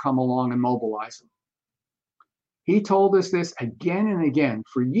is going to come along and mobilize them. He told us this again and again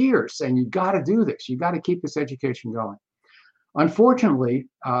for years, saying, you got to do this. You got to keep this education going. Unfortunately,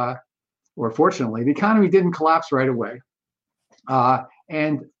 or fortunately, the economy didn't collapse right away.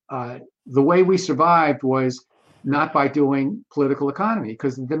 And the way we survived was not by doing political economy,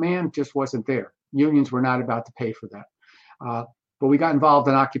 because the demand just wasn't there. Unions were not about to pay for that. But we got involved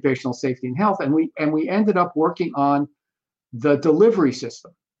in occupational safety and health, and we ended up working on the delivery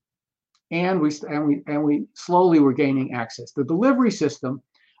system. And we slowly were gaining access. The delivery system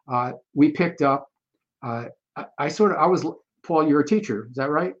we picked up. I was, Paul, you're a teacher, is that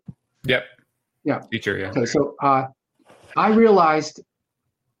right? Yep. Yeah. Teacher, yeah. Okay, so I realized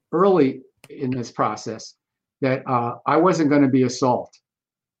early in this process that I wasn't going to be a SALT.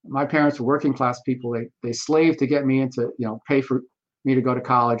 My parents were working class people. They slaved to get me into, pay for me to go to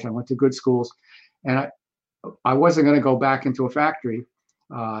college. I went to good schools, and I wasn't going to go back into a factory.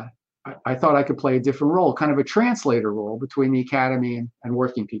 I thought I could play a different role, kind of a translator role between the academy and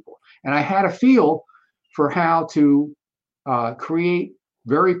working people. And I had a feel for how to create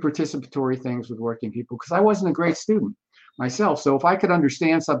very participatory things with working people, because I wasn't a great student myself. So if I could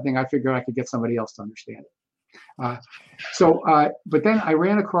understand something, I figured I could get somebody else to understand it. But then I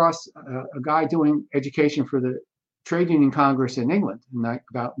ran across a guy doing education for the Trade Union Congress in England in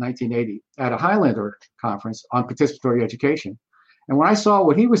about 1980 at a Highlander conference on participatory education. And when I saw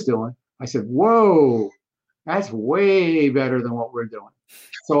what he was doing, I said, whoa, that's way better than what we're doing.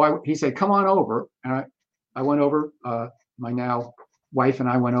 So he said, come on over. And I went over, my now wife and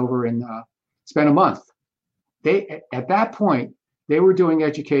I went over and spent a month. At that point, they were doing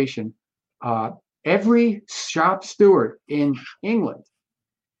education. Every shop steward in England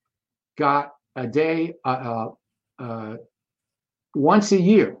got a day once a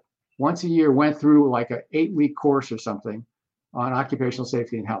year. Once a year, went through like an 8-week course or something on occupational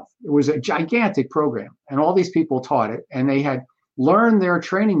safety and health. It was a gigantic program, and all these people taught it, and they had learned their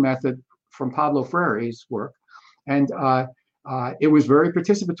training method from Pablo Freire's work, and it was very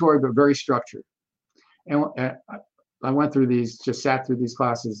participatory but very structured. And I went through these, just sat through these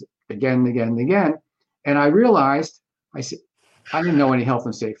classes again and again and again, and I realized I didn't know any health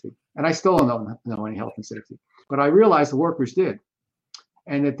and safety, and I still don't know any health and safety, but I realized the workers did,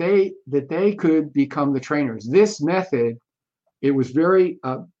 and that they could become the trainers. This method, it was very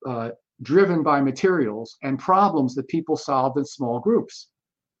driven by materials and problems that people solved in small groups.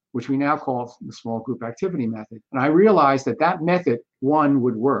 which we now call the small group activity method. And I realized that that method, one,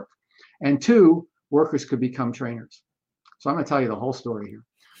 would work, and two, workers could become trainers. So I'm going to tell you the whole story here.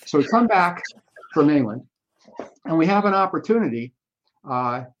 So we come back from England, and we have an opportunity.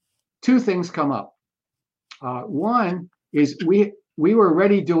 Two things come up. One is we were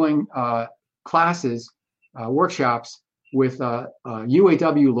already doing classes, workshops with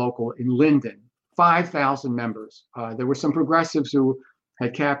UAW local in Linden, 5,000 members. There were some progressives who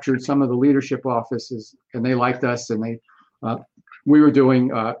had captured some of the leadership offices, and they liked us, and we were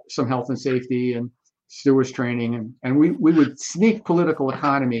doing some health and safety and stewards training, and we would sneak political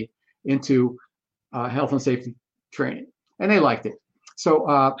economy into health and safety training, and they liked it.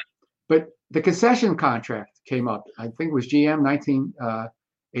 So, but the concession contract came up. I think it was GM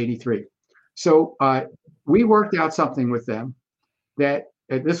 1983. So we worked out something with them that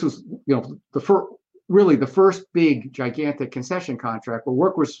this was, the first big gigantic concession contract where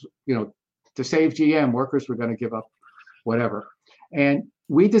workers, to save GM, workers were going to give up whatever. And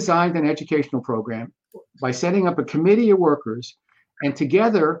we designed an educational program by setting up a committee of workers, and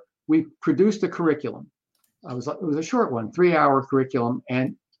together we produced a curriculum. It was a short one, 3-hour curriculum,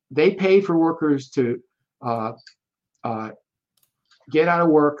 and they paid for workers to get out of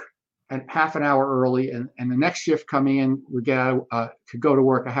work and half an hour early, and the next shift coming in would could go to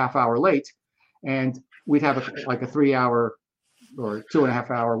work a half hour late, and we'd have a 3-hour or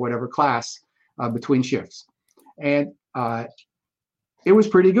 2.5-hour whatever class between shifts, and it was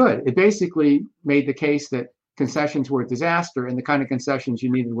pretty good. It basically made the case that concessions were a disaster, and the kind of concessions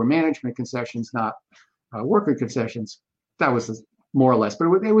you needed were management concessions, not worker concessions. That was more or less, but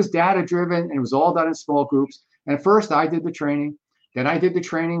it was data driven, and it was all done in small groups. And at first I did the training, then I did the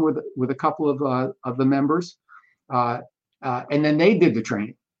training with a couple of the members, and then they did the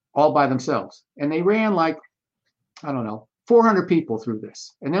training all by themselves. And they ran 400 people through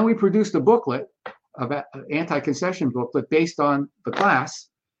this. And then we produced a booklet, an anti-concession booklet based on the class,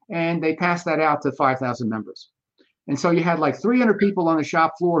 and they passed that out to 5,000 members. And so you had 300 people on the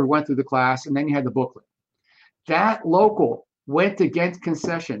shop floor who went through the class, and then you had the booklet. That local went against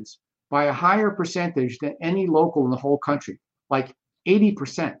concessions by a higher percentage than any local in the whole country,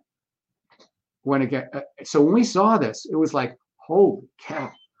 80% went against. So when we saw this, it was like, holy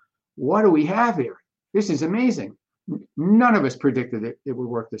cow, what do we have here? This is amazing. None of us predicted it would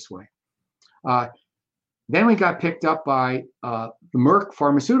work this way. Then we got picked up by the Merck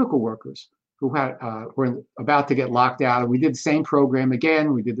pharmaceutical workers who were about to get locked out. And we did the same program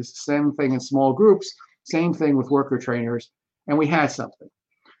again. We did the same thing in small groups, same thing with worker trainers, and we had something.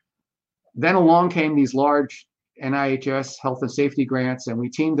 Then along came these large NIHS health and safety grants, and we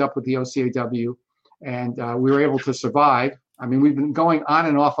teamed up with the OCAW, and we were able to survive. I mean, we've been going on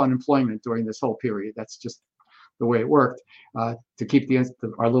and off unemployment during this whole period. That's just the way it worked to keep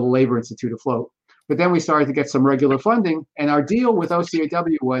our little labor institute afloat. But then we started to get some regular funding, and our deal with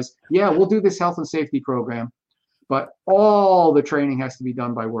OCAW was, yeah, we'll do this health and safety program, but all the training has to be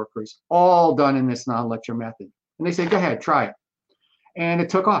done by workers, all done in this non-lecture method. And they said, go ahead, try it. And it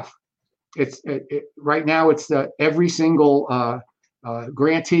took off. Right now, it's every single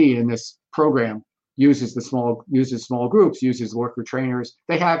grantee in this program uses small groups, uses worker trainers.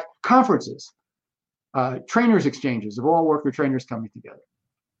 They have conferences, trainers exchanges of all worker trainers coming together.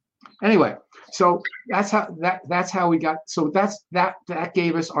 Anyway, so that's how we got. So that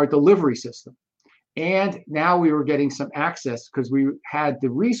gave us our delivery system, and now we were getting some access because we had the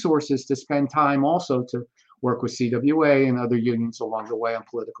resources to spend time also to work with CWA and other unions along the way on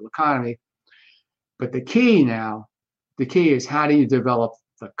political economy. But the key is how do you develop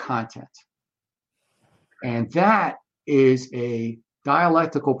the content? And that is a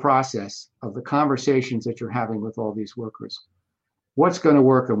dialectical process of the conversations that you're having with all these workers. What's going to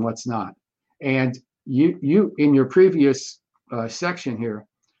work and what's not. And you in your previous section here,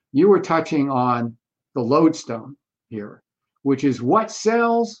 you were touching on the lodestone here, which is what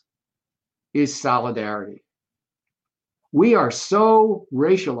sells is solidarity. We are so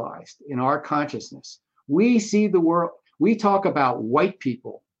racialized in our consciousness. We see the world, we talk about white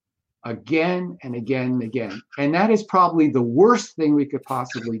people again and again and again. And that is probably the worst thing we could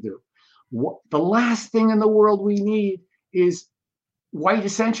possibly do. The last thing in the world we need is white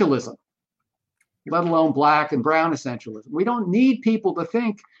essentialism, let alone black and brown essentialism. We don't need people to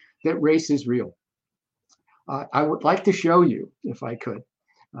think that race is real. I would like to show you, if I could,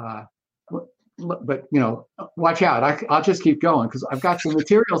 but watch out. I'll just keep going because I've got some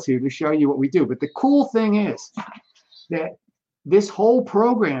materials here to show you what we do. But the cool thing is that this whole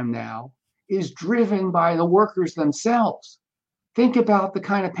program now is driven by the workers themselves. Think about the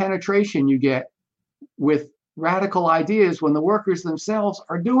kind of penetration you get with radical ideas when the workers themselves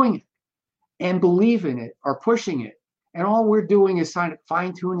are doing it and believe in it, are pushing it. And all we're doing is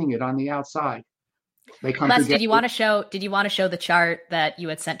fine tuning it on the outside. They come Les, together. did you want to show the chart that you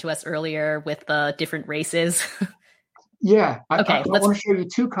had sent to us earlier with the different races? Yeah. Okay, I want to show you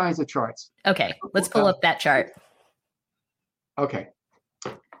two kinds of charts. Okay, let's pull up that chart. Okay.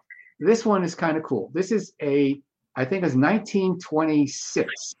 This one is kind of cool. This is I think it's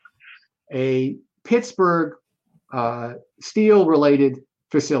 1926, a Pittsburgh steel-related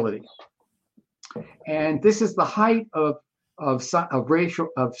facility. And this is the height of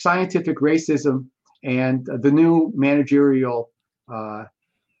scientific racism and the new managerial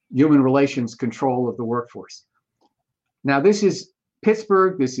human relations control of the workforce. Now, this is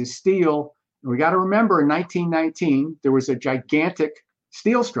Pittsburgh, this is steel. And we got to remember in 1919, there was a gigantic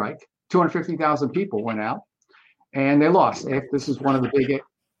steel strike. 250,000 people went out and they lost. This is one of the big,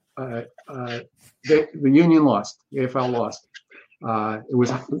 the union lost, the AFL lost. It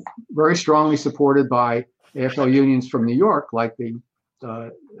was very strongly supported by AFL unions from New York, like the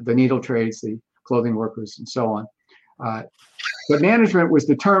needle trades, the clothing workers, and so on. But management was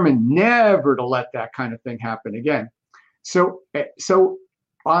determined never to let that kind of thing happen again. So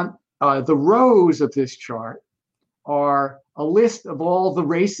on the rows of this chart are a list of all the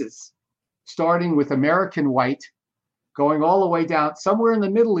races, starting with American white, going all the way down. Somewhere in the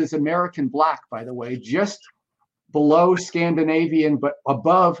middle is American black, by the way, just below Scandinavian, but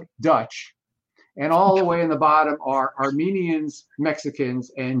above Dutch. And all the way in the bottom are Armenians,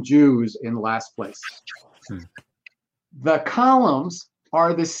 Mexicans, and Jews in last place. The columns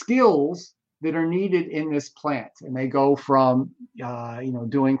are the skills that are needed in this plant. And they go from,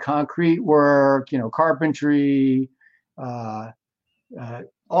 doing concrete work, carpentry, all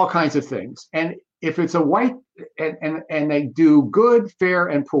kinds of things. And if it's a white, and they do good, fair,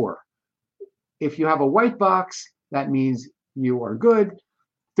 and poor. If you have a white box, that means you are good.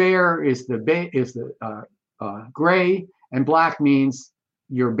 Fair is the gray, and black means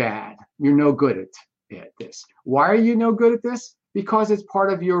you're bad. You're no good at this. Why are you no good at this? Because it's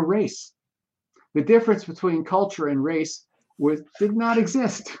part of your race. The difference between culture and race did not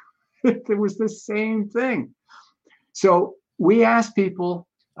exist. It was the same thing. So we asked people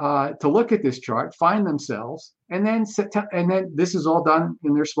to look at this chart, find themselves, and then this is all done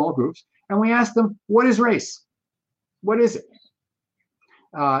in their small groups. And we asked them, what is race? What is it?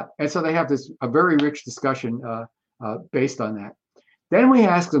 And so they have a very rich discussion based on that. Then we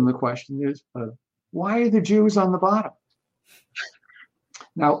ask them the question is, why are the Jews on the bottom?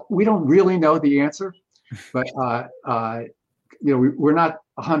 Now, we don't really know the answer, but we're not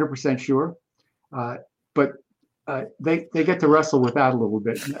 100% sure. But they get to wrestle with that a little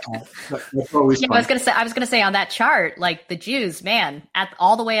bit. That's always fun. I was gonna say on that chart, like the Jews, man,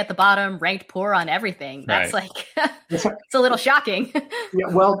 all the way at the bottom, ranked poor on everything. That's right. Like it's a little shocking. Yeah,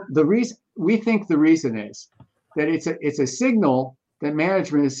 well, we think the reason is that it's a signal that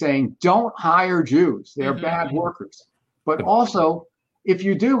management is saying, don't hire Jews. They're bad workers. But also, if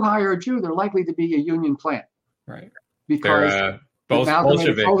you do hire a Jew, they're likely to be a union plant. Right. Because both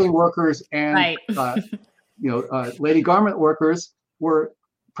Bolshevik clothing workers and lady garment workers were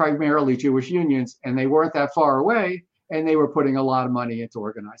primarily Jewish unions, and they weren't that far away, and they were putting a lot of money into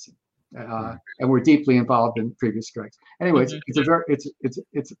organizing, and were deeply involved in previous strikes. Anyway,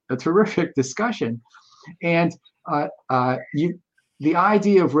 it's a terrific discussion, and the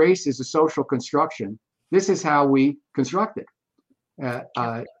idea of race is a social construction. This is how we construct it,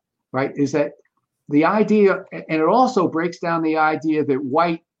 right? Is that the idea, and it also breaks down the idea that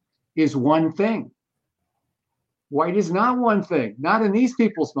white is one thing. White is not one thing, not in these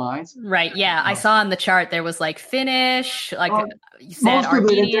people's minds. Right. Yeah. I saw on the chart there was like Finnish, like you said, most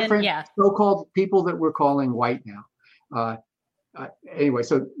Armenian. Of it different so-called people that we're calling white now. Anyway,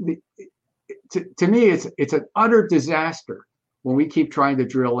 so to me, it's an utter disaster when we keep trying to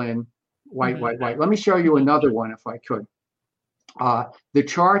drill in white. Let me show you another one if I could. The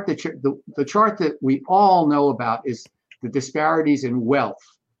chart that we all know about is the disparities in wealth.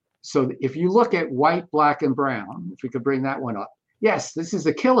 So if you look at white, black, and brown, if we could bring that one up, yes, this is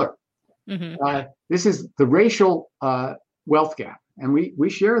a killer. This is the racial wealth gap, and we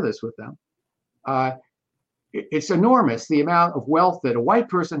share this with them. It's enormous, the amount of wealth that a white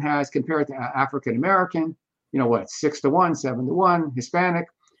person has compared to African American. 6 to 1, 7 to 1, Hispanic,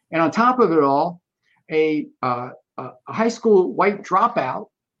 and on top of it all, a high school white dropout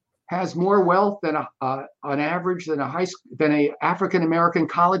has more wealth than on average than a African American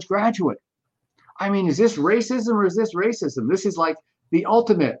college graduate. I mean, is this racism or is this racism? This is like the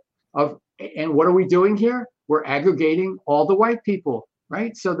ultimate of. And what are we doing here? We're aggregating all the white people,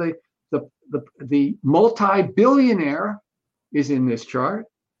 right? So the multi-billionaire is in this chart,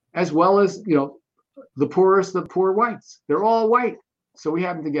 as well as, the poorest, the poor whites. They're all white. So we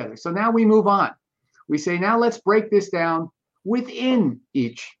have them together. So now we move on. We say, now let's break this down within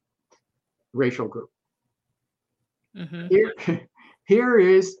each racial group. Mm-hmm. Here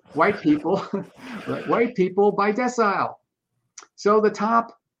is white people, white people by decile. So the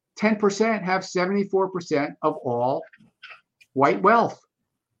top 10% have 74% of all white wealth.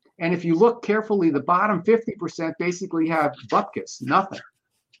 And if you look carefully, the bottom 50% basically have bupkis, nothing.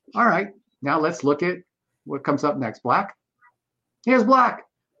 All right, now let's look at what comes up next. Black. Here's black.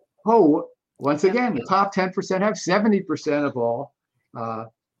 Oh, once again, the top 10% have 70% of all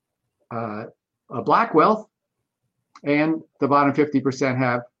black wealth, and the bottom 50%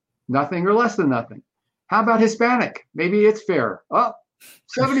 have nothing or less than nothing. How about Hispanic? Maybe it's fair. Oh,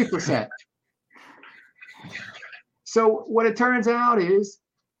 70%. So what it turns out is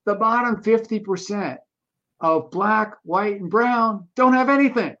the bottom 50% of black, white, and brown don't have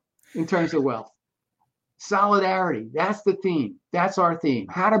anything in terms of wealth. Solidarity, that's the theme. That's our theme.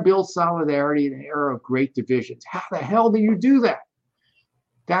 How to build solidarity in an era of great divisions. How the hell do you do that?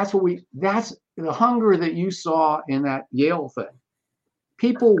 That's the hunger that you saw in that Yale thing.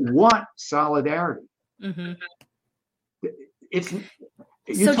 People want solidarity. Mm-hmm.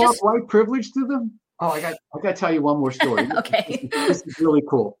 You so talk white privilege to them? Oh, I got to tell you one more story. Okay. This is really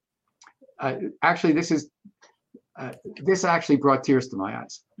cool. Actually, this actually brought tears to my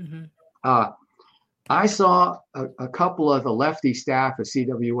eyes. Mm-hmm. I saw a couple of the lefty staff at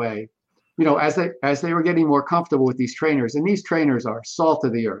CWA, as they were getting more comfortable with these trainers, and these trainers are salt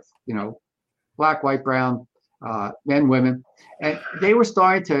of the earth, black, white, brown, men, women, and they were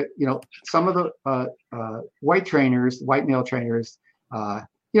starting to, some of the white male trainers,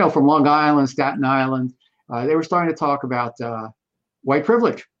 from Long Island, Staten Island, they were starting to talk about white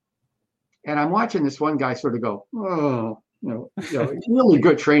privilege, and I'm watching this one guy sort of go, oh, really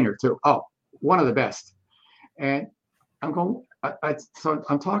good trainer too. Oh, one of the best. And I'm going, so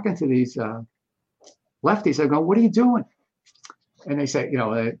I'm talking to these lefties. I go, what are you doing? And they say,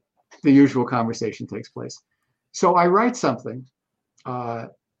 the usual conversation takes place. So I write something. I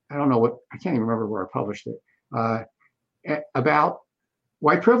don't know I can't even remember where I published it, about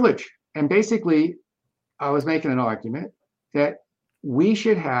white privilege. And basically, I was making an argument that we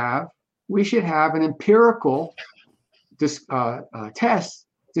should have an empirical test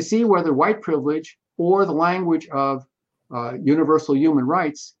to see whether white privilege or the language of universal human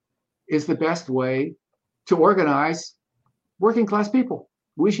rights is the best way to organize working class people.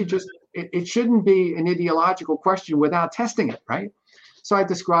 We should it shouldn't be an ideological question without testing it, right? So I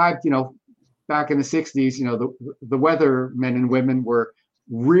described, back in the 60s, the weather men and women were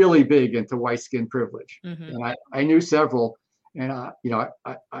really big into white skin privilege. Mm-hmm. And I knew several, and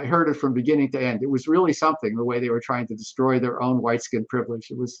I heard it from beginning to end. It was really something, the way they were trying to destroy their own white skin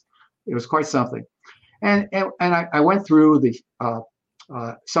privilege. It was quite something. And I went through the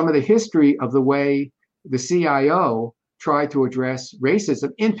some of the history of the way the CIO tried to address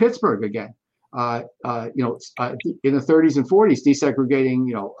racism in Pittsburgh again. In the 30s and 40s, desegregating,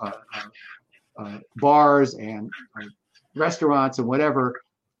 bars and restaurants and whatever.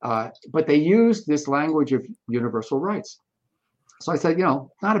 But they used this language of universal rights. So I said,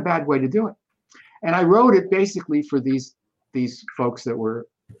 not a bad way to do it. And I wrote it basically for these folks that were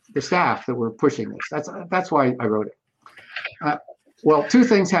the staff that were pushing this. That's why I wrote it. Well, two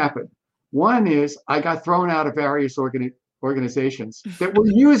things happened. One is I got thrown out of various organizations that were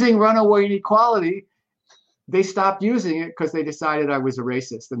using runaway inequality. They stopped using it because they decided I was a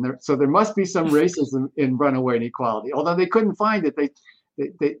racist. And so there must be some racism in runaway inequality. Although they couldn't find it,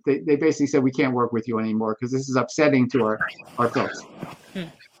 they basically said, we can't work with you anymore because this is upsetting to our folks.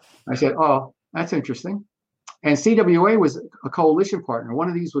 I said, oh, that's interesting. And CWA was a coalition partner. One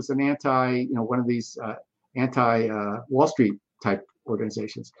of these was an anti Wall Street type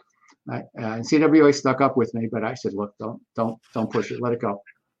organizations. And CWA stuck up with me, but I said, look, don't push it, let it go.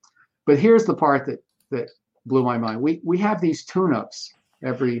 But here's the part that blew my mind. We have these tune-ups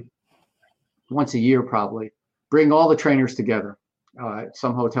every once a year, probably, bring all the trainers together,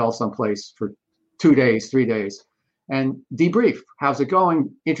 some hotel, someplace for 2 days, 3 days, and debrief. How's it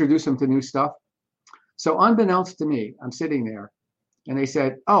going? Introduce them to new stuff. So unbeknownst to me, I'm sitting there, and they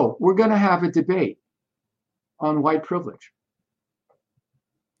said, oh, we're going to have a debate on white privilege.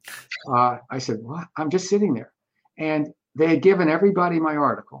 I said, what? I'm just sitting there. And they had given everybody my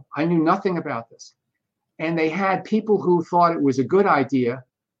article. I knew nothing about this. And they had people who thought it was a good idea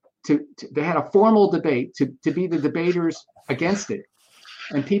they had a formal debate to be the debaters against it.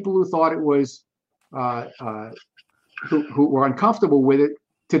 And people who thought it was, who were uncomfortable with it,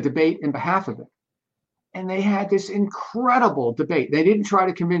 to debate in behalf of it. And they had this incredible debate. They didn't try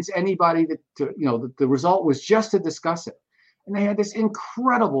to convince anybody that the result was just to discuss it. And they had this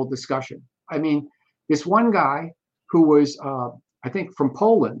incredible discussion. I mean, this one guy who was, I think, from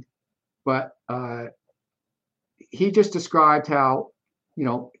Poland, but he just described how,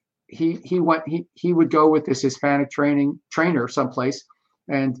 he would go with this Hispanic trainer someplace,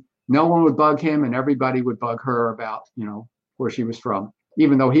 and no one would bug him, and everybody would bug her about, where she was from,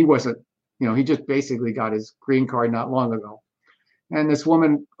 even though he wasn't. He just basically got his green card not long ago. And this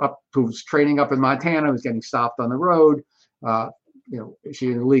woman who's training up in Montana was getting stopped on the road.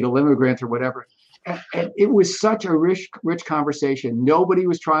 She's an illegal immigrant or whatever. And it was such a rich conversation. Nobody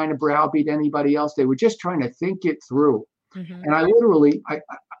was trying to browbeat anybody else. They were just trying to think it through. Mm-hmm. And I literally,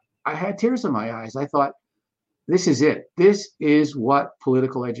 I had tears in my eyes. I thought, this is it. This is what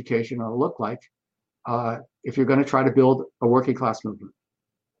political education ought to look like if you're going to try to build a working class movement.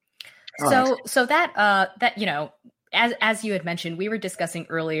 So that as you had mentioned, we were discussing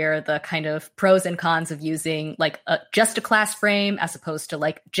earlier the kind of pros and cons of using like just a class frame as opposed to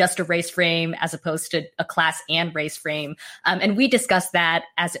like just a race frame as opposed to a class and race frame. And we discussed that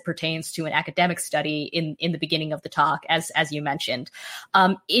as it pertains to an academic study in the beginning of the talk, as you mentioned.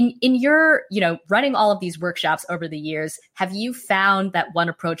 In your, running all of these workshops over the years, have you found that one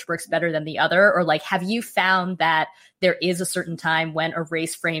approach works better than the other? Or like, have you found that there is a certain time when a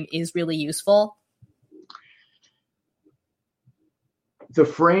race frame is really useful? The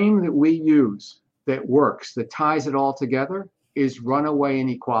frame that we use that works, that ties it all together, is runaway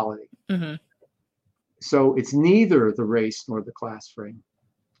inequality. Mm-hmm. So it's neither the race nor the class frame.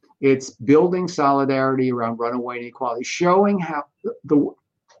 It's building solidarity around runaway inequality, showing how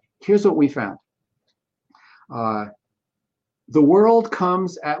here's what we found. The world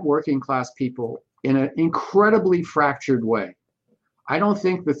comes at working class people in an incredibly fractured way. I don't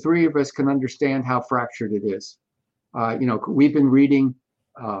think the three of us can understand how fractured it is. We've been reading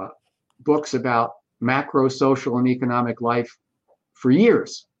books about macro social and economic life for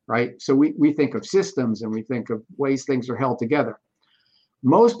years, right? So we think of systems and we think of ways things are held together.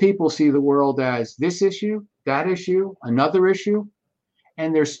 Most people see the world as this issue, that issue, another issue,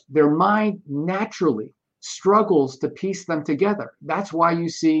 and their mind naturally struggles to piece them together. That's why you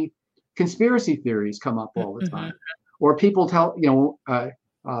see conspiracy theories come up all the time. Mm-hmm. Or people tell,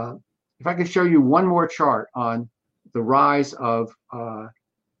 if I could show you one more chart on the rise of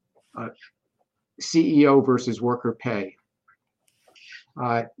CEO versus worker pay.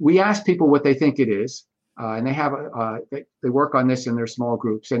 We ask people what they think it is, and they have they work on this in their small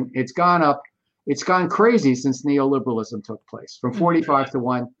groups, and it's gone up. It's gone crazy since neoliberalism took place, from 45 to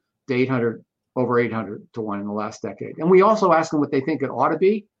 1 to 800, over 800 to 1 in the last decade. And we also ask them what they think it ought to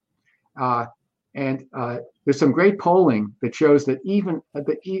be. And there's some great polling that shows that even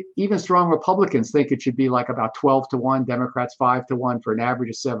strong Republicans think it should be like about 12 to 1, Democrats 5 to 1 for an average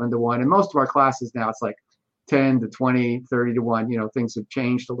of 7 to 1. And most of our classes now, it's like 10 to 20, 30 to 1. Things have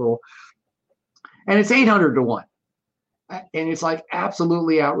changed a little. And it's 800 to 1. And it's like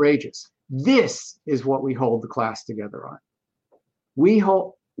absolutely outrageous. This is what we hold the class together on.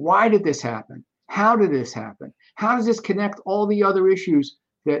 Why did this happen? How did this happen? How does this connect all the other issues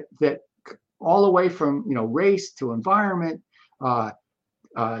that all the way from race to environment to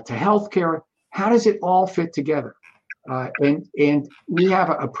healthcare? How does it all fit together? And we have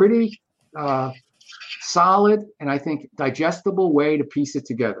a pretty solid and I think digestible way to piece it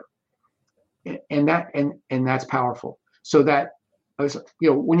together, and that's powerful. So that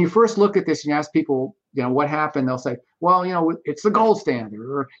when you first look at this and you ask people what happened, they'll say, well, it's the gold standard,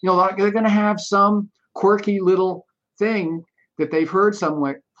 or they're going to have some quirky little thing that they've heard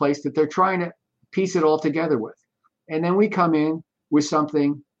somewhere place that they're trying to piece it all together with. And then we come in with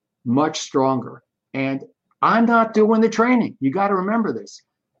something much stronger. And I'm not doing the training. You got to remember this.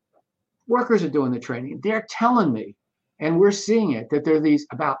 Workers are doing the training. They're telling me, and we're seeing it, that there are these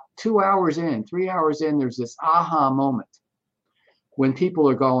about 2 hours in, 3 hours in, there's this aha moment when people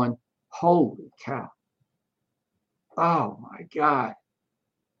are going, holy cow. Oh my God.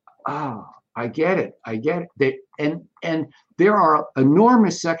 Oh, I get it. And there are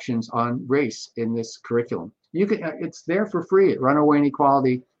enormous sections on race in this curriculum. It's there for free at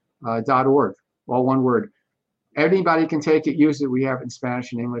runawayinequality.org, all one word. Anybody can take it, use it. We have it in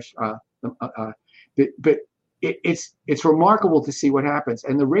Spanish and English. But it's remarkable to see what happens.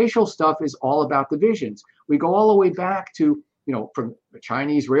 And the racial stuff is all about divisions. We go all the way back to, from the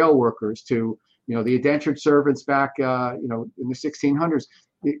Chinese rail workers to, the indentured servants back, in the 1600s.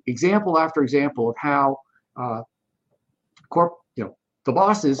 Example after example of how the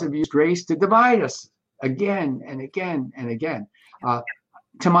bosses have used race to divide us again and again and again.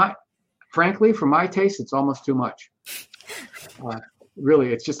 frankly, for my taste, it's almost too much.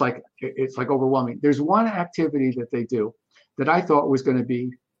 Really, it's just like, it's like overwhelming. There's one activity that they do that I thought was going to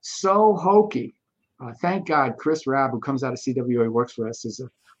be so hokey. Thank God Chris Rabb, who comes out of CWA, works for us, is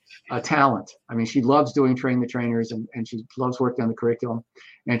a talent. I mean, she loves doing train the trainers, and she loves working on the curriculum,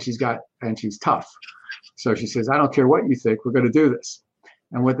 and she's tough. So she says, I don't care what you think, we're going to do this.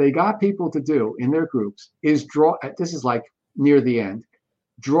 And what they got people to do in their groups is this is like near the end,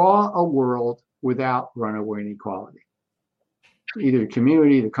 draw a world without runaway inequality. Either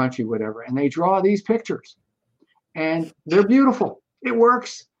community, the country, whatever. And they draw these pictures. And they're beautiful. It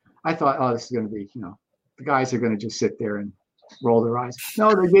works. I thought, oh, this is going to be, the guys are going to just sit there and roll their eyes.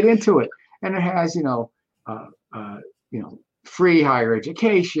 No, they get into it. And it has, free higher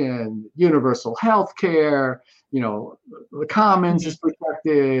education, universal health care, the commons is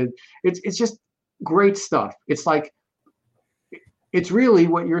protected. It's just great stuff. It's like, it's really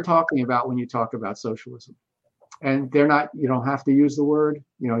what you're talking about when you talk about socialism. And you don't have to use the word,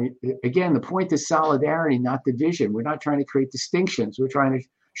 again, the point is solidarity, not division. We're not trying to create distinctions. We're trying to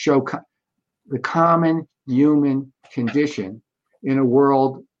show the common human condition in a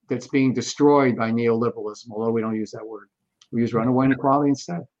world that's being destroyed by neoliberalism, although we don't use that word. We use runaway inequality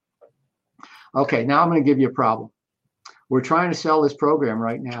instead. Okay, now I'm going to give you a problem. We're trying to sell this program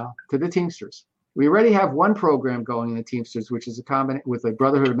right now to the Teamsters. We already have one program going in the Teamsters, which is with a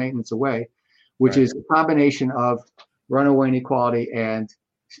Brotherhood of Maintenance Away, which is a combination of runaway inequality and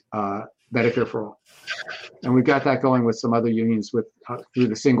Medicare for All. And we've got that going with some other unions through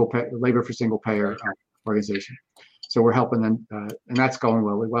the Labor for Single Payer organization. So we're helping them, and that's going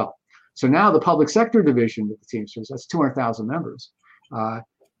really well. So now the public sector division of the Teamsters, that's 200,000 members,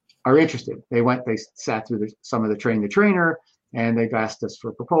 are interested. They sat through some of the train the trainer, and they've asked us for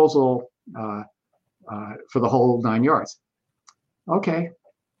a proposal for the whole 9 yards. Okay.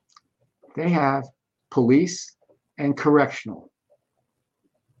 They have police and correctional.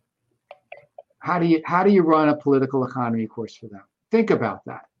 How do you run a political economy course for them? Think about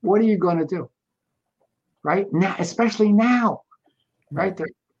that. What are you going to do? Right now, especially now, right?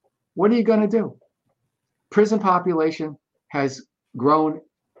 What are you going to do? Prison population has grown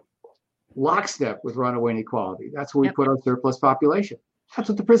lockstep with runaway inequality. That's where we put our surplus population. That's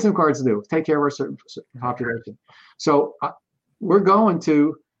what the prison guards do, take care of our certain population. So we're going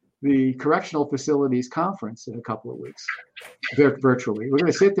to the Correctional Facilities Conference in a couple of weeks, virtually. We're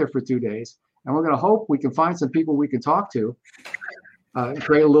going to sit there for 2 days, and we're going to hope we can find some people we can talk to,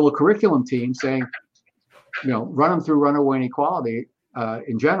 create a little curriculum team saying, run them through runaway inequality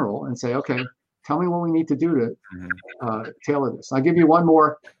in general and say, okay, tell me what we need to do to tailor this. I'll give you one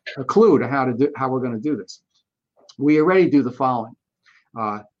more clue to how we're going to do this. We already do the following.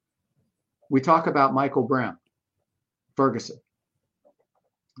 We talk about Michael Brown, Ferguson.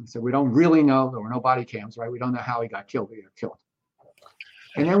 So we don't really know, there were no body cams, right? We don't know how he got killed. He got killed.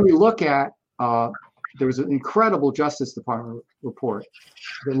 And then we look at, there was an incredible Justice Department report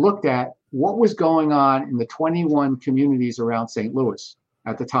that looked at what was going on in the 21 communities around St. Louis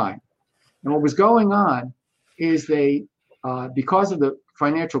at the time. And what was going on is because of the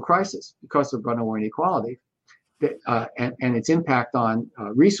financial crisis, because of runaway inequality, and its impact on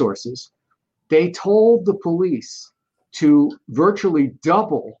resources, they told the police to virtually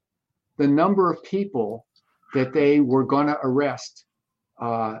double the number of people that they were going to arrest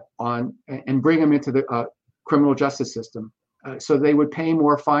and bring them into the criminal justice system, so they would pay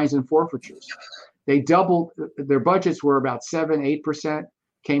more fines and forfeitures. They doubled their budgets were about 7-8%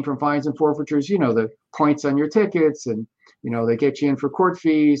 came from fines and forfeitures. The points on your tickets, and they get you in for court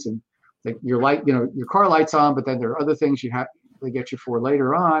fees, and your car light's on, but then there are other things they get you for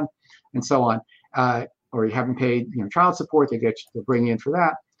later on, and so on. Or you haven't paid, child support, they bring you in for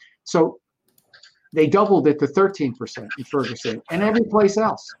that. So they doubled it to 13% in Ferguson and every place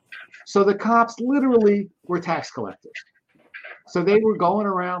else. So the cops literally were tax collectors. So they were going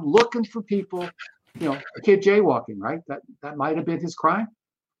around looking for people, a kid jaywalking, right? That might have been his crime.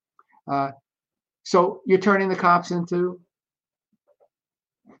 So you're turning the cops into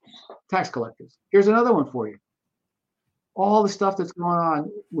tax collectors. Here's another one for you. All the stuff that's going on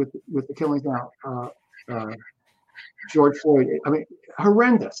with the killings now. George Floyd, I mean,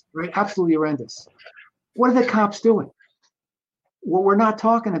 horrendous, right? Absolutely horrendous. What are the cops doing? What we're not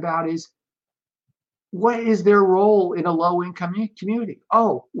talking about is what is their role in a low-income community?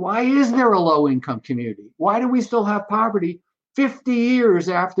 Oh, why is there a low-income community? Why do we still have poverty 50 years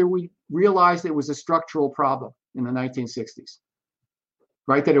after we realized it was a structural problem in the 1960s?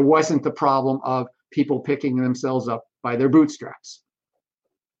 Right? That it wasn't the problem of people picking themselves up by their bootstraps.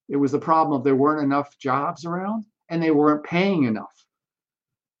 It was the problem of there weren't enough jobs around and they weren't paying enough.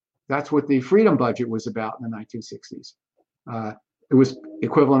 That's what the freedom budget was about in the 1960s. It was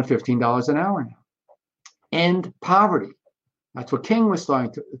equivalent of $15 an hour now. End poverty. That's what King was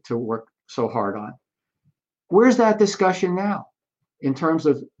starting to work so hard on. Where's that discussion now in terms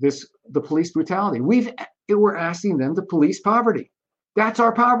of the police brutality? We're asking them to police poverty. That's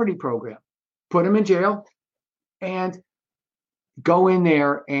our poverty program. Put them in jail and go in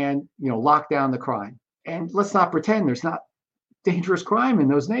there and lock down the crime. And let's not pretend there's not dangerous crime in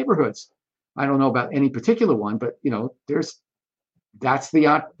those neighborhoods. I don't know about any particular one, but that's the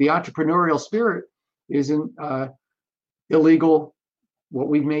entrepreneurial spirit is in illegal, what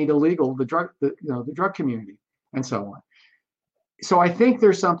we've made illegal, the drug community and so on. So I think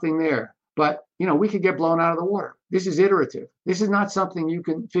there's something there, but we could get blown out of the water. This is iterative. This is not something you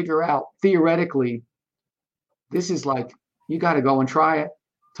can figure out theoretically. This is like, you got to go and try it,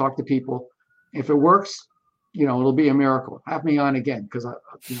 talk to people. If it works, it'll be a miracle. Have me on again, because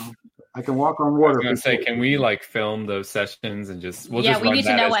I can walk on water. I was going to say, can we film those sessions and we'll just we need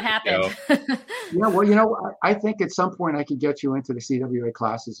to know what happened. Yeah, well, I think at some point I could get you into the CWA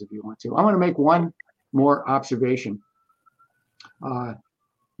classes if you want to. I want to make one more observation.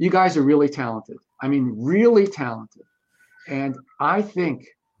 You guys are really talented. I mean, really talented. And I think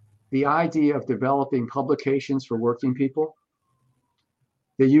the idea of developing publications for working people,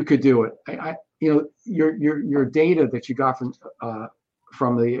 that you could do it. Your data that you got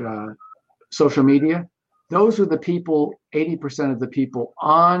from the social media, those are the people, 80% of the people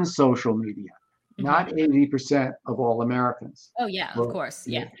on social media, not 80% of all Americans. Oh yeah, of course,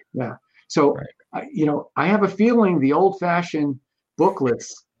 yeah. Yeah. So, I have a feeling the old-fashioned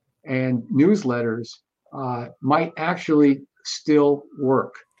booklets and newsletters might actually still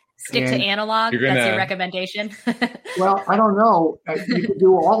work. Stick to analog. That's your recommendation. Well, I don't know. You could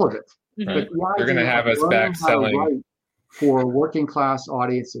do all of it. Right. But you're going to have us back selling for working class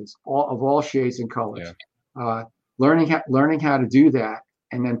audiences, of all shades and colors. Yeah. Learning how to do that,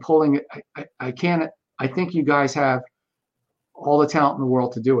 and then pulling it. I think you guys have all the talent in the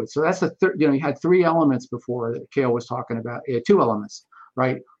world to do it. So that's you had three elements before that Cale was talking about. Two elements,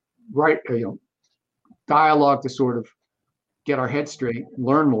 right? Dialogue to sort of get our head straight,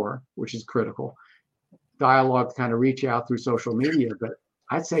 learn more, which is critical. Dialogue to kind of reach out through social media, but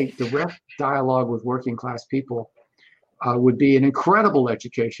I'd say direct dialogue with working class people would be an incredible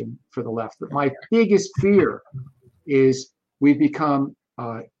education for the left. But my biggest fear is we've become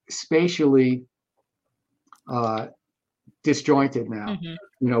spatially disjointed now.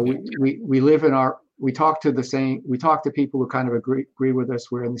 Mm-hmm. We live in we talk to people who kind of agree with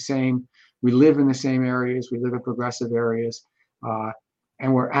us. We live in the same areas. We live in progressive areas,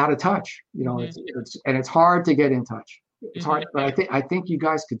 and we're out of touch. It's hard to get in touch. It's hard, but I think you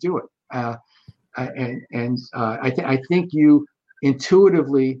guys could do it. I think you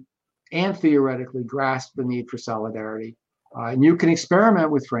intuitively and theoretically grasp the need for solidarity. And you can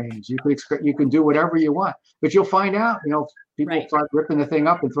experiment with frames. You can do whatever you want, but you'll find out. People start ripping the thing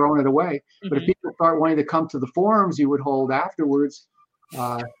up and throwing it away. Mm-hmm. But if people start wanting to come to the forums you would hold afterwards.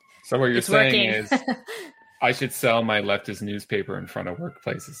 So what you're saying is I should sell my leftist newspaper in front of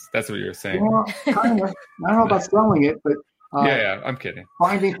workplaces. That's what you're saying. Well, kind of. I don't know about selling it, but yeah, I'm kidding.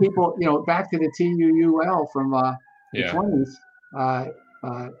 Finding people, back to the TUUL from the 20s,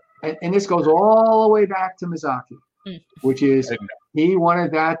 and this goes all the way back to Mazzocchi, which is he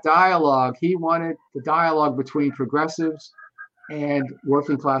wanted that dialogue. He wanted the dialogue between progressives and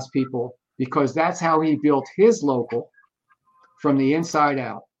working class people, because that's how he built his local from the inside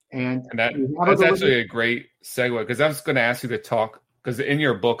out. And that's actually a great segue, because I was going to ask you to talk, because in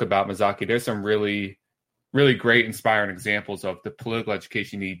your book about Mazzocchi, there's some really, really great, inspiring examples of the political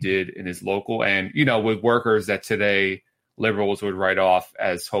education he did in his local, and with workers that today liberals would write off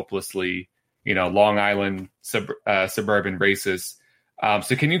as hopelessly, Long Island suburban racists.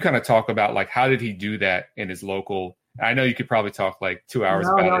 So can you kind of talk about how did he do that in his local? I know you could probably talk 2 hours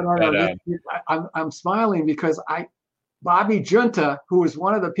about it. I'm smiling because Bobby Junta, who is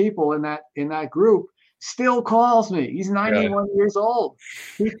one of the people in that group, still calls me. He's 91 years old.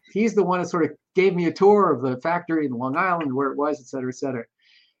 He's the one that sort of gave me a tour of the factory in Long Island, where it was, et cetera, et cetera.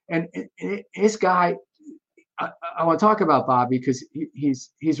 And this guy, I want to talk about Bobby because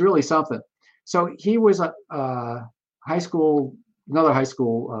he's really something. So he was a another high school.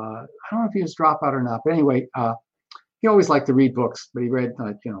 I don't know if he was a dropout or not, but anyway, he always liked to read books, but he read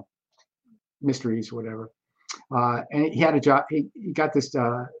mysteries or whatever. And he had a job. He got this,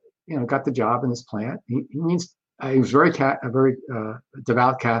 got the job in this plant. He was a very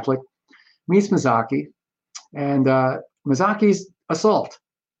devout Catholic. Meets Mazzocchi, and Mazzacchi's assault.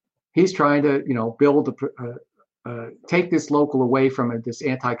 He's trying to, build take this local away from this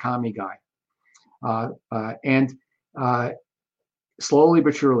anti-commie guy. And slowly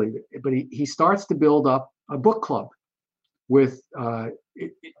but surely, but he starts to build up a book club with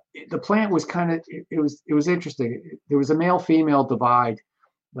the plant was kind of it was interesting. There was a male-female divide.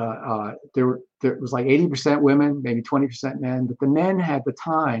 There was like 80% women, maybe 20% men, but the men had the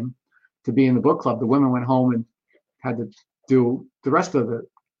time to be in the book club. The women went home and had to do the rest of the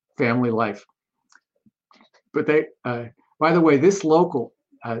family life. But they, by the way, this local,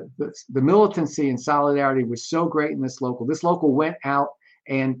 the militancy and solidarity was so great in this local. This local went out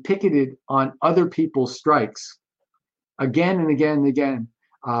and picketed on other people's strikes again and again and again,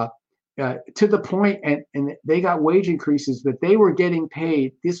 to the point, and they got wage increases that they were getting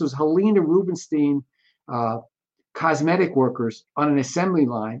paid. This was Helena Rubinstein, cosmetic workers on an assembly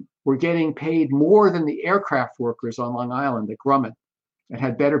line were getting paid more than the aircraft workers on Long Island at Grumman, and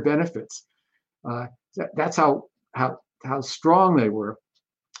had better benefits. That's how strong they were.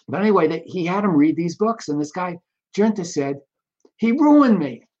 But anyway, he had him read these books, and this guy Junta said, he ruined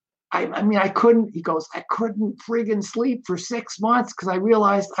me. I mean, I couldn't friggin' sleep for 6 months because I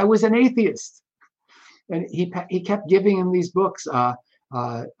realized I was an atheist. And he kept giving him these books,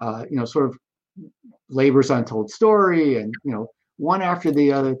 sort of Labor's Untold Story, and one after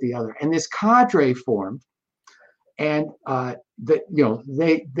the other. And this cadre formed, and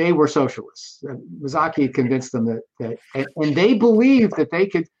they were socialists. Mazzocchi had convinced them that and they believed that they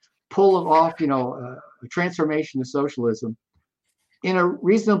could pull off, a transformation to socialism in a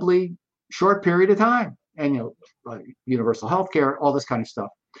reasonably short period of time, and universal health care, all this kind of stuff.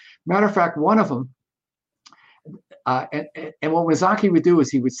 Matter of fact, one of them, and what Mazzocchi would do is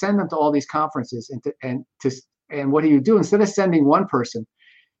he would send them to all these conferences, and what he would do, instead of sending one person,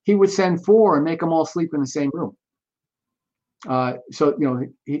 he would send 4 and make them all sleep in the same room. So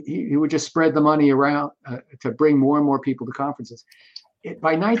he would just spread the money around to bring more and more people to conferences.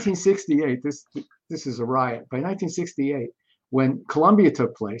 By 1968, this is a riot. By 1968, when Columbia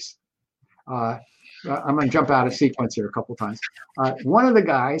took place, I'm going to jump out of sequence here a couple of times. One of the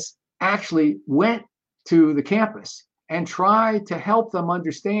guys actually went to the campus and tried to help them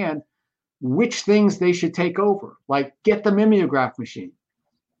understand which things they should take over, like get the mimeograph machine,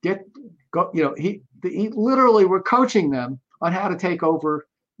 he literally were coaching them on how to take over,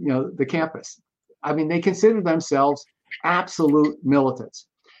 the campus. I mean, they considered themselves absolute militants.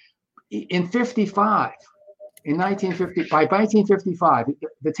 In 1955,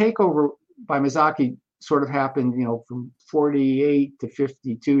 the takeover by Mazzocchi sort of happened, from 48 to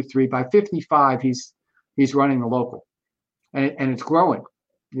 52, 3. By 55, he's running the local, and it's growing.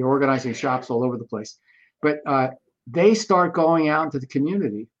 They're organizing shops all over the place. But they start going out into the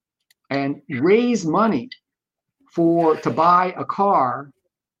community and raise money to buy a car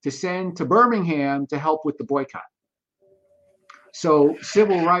to send to Birmingham to help with the boycott. So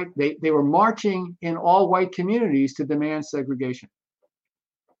civil rights, they were marching in all white communities to demand segregation.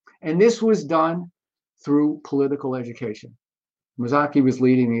 And this was done through political education. Mazzocchi was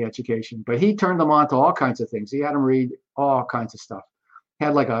leading the education, but he turned them on to all kinds of things. He had them read all kinds of stuff. He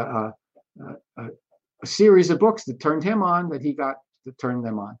had like a series of books that turned him on, that he got to turn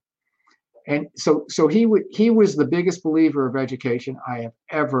them on. And so he was the biggest believer of education I have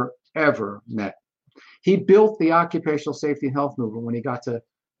ever met. He built the occupational safety and health movement when he got to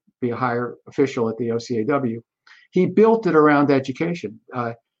be a higher official at the OCAW. He built it around education.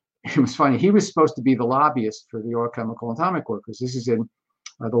 It was funny. He was supposed to be the lobbyist for the oil, chemical, and atomic workers. This is in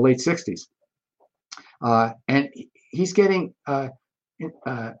the late 60s. And he's getting, but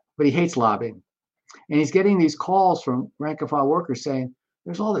he hates lobbying. And he's getting these calls from rank and file workers saying,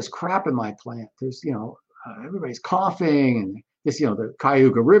 there's all this crap in my plant. There's, everybody's coughing, and this, the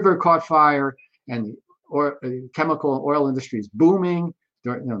Cuyahoga River caught fire, and the chemical and oil industry is booming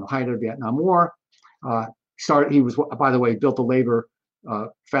during the height of the Vietnam War. He was, by the way, built a labor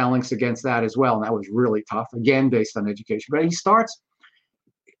phalanx against that as well, and that was really tough, again based on education. But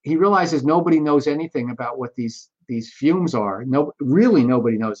he realizes nobody knows anything about what these fumes are. Really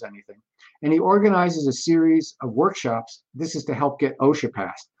nobody knows anything. And he organizes a series of workshops. This is to help get OSHA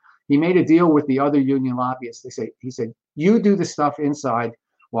passed. He made a deal with the other union lobbyists. He said, you do the stuff inside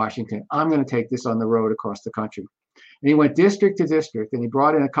Washington. I'm going to take this on the road across the country. And he went district to district, and he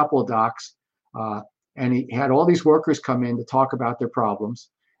brought in a couple of docs, and he had all these workers come in to talk about their problems.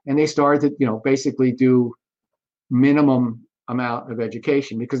 And they started to, basically do minimum amount of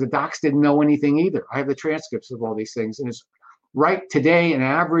education, because the docs didn't know anything either. I have the transcripts of all these things. And it's right today, an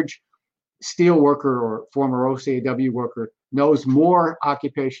average steel worker or former OCAW worker knows more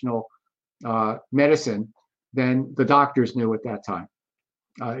occupational medicine than the doctors knew at that time.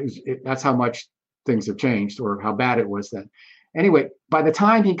 That's how much things have changed or how bad it was then. Anyway, by the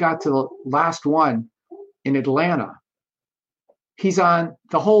time he got to the last one in Atlanta, the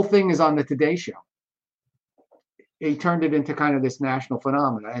whole thing is on the Today Show. He turned it into kind of this national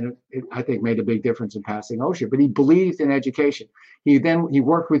phenomenon, and it I think made a big difference in passing OSHA. But he believed in education. He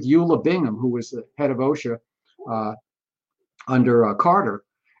worked with Eula Bingham, who was the head of OSHA under Carter,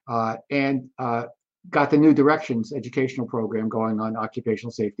 and got the New Directions educational program going on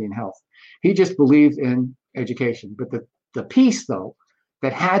occupational safety and health. He just believed in education. But the piece, though,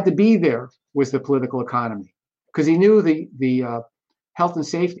 that had to be there was the political economy, because he knew the health and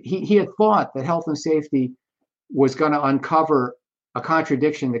safety. He had thought that health and safety was going to uncover a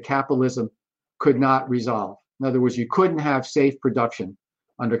contradiction that capitalism could not resolve. In other words, you couldn't have safe production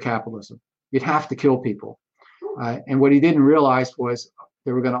under capitalism. You'd have to kill people. And what he didn't realize was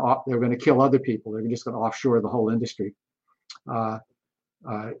they were going to kill other people. They were just going to offshore the whole industry, and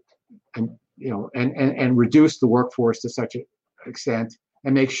reduce the workforce to such an extent,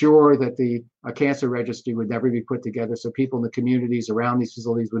 and make sure that the cancer registry would never be put together, so people in the communities around these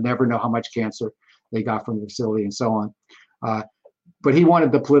facilities would never know how much cancer they got from the facility and so on. But he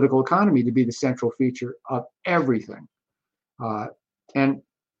wanted the political economy to be the central feature of everything.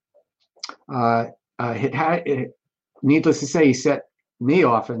 Needless to say, he set me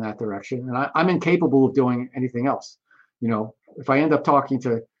off in that direction, and I'm incapable of doing anything else. If I end up talking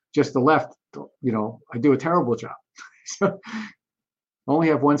to just the left, I do a terrible job. So I only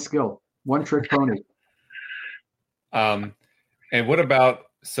have one skill, one trick pony. And what about,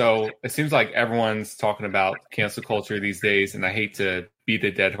 so it seems like everyone's talking about cancel culture these days, and I hate to beat the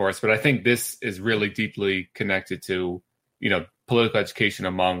dead horse, but I think this is really deeply connected to, political education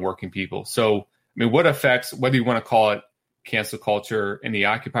among working people. So, what affects, whether you want to call it cancel culture, in the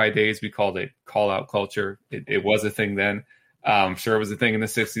Occupy days, we called it call out culture. It was a thing then. I'm sure it was a thing in the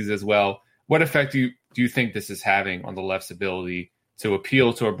 60s as well. What effect do you think this is having on the left's ability to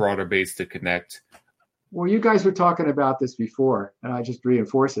appeal to a broader base to connect? Well, you guys were talking about this before, and I just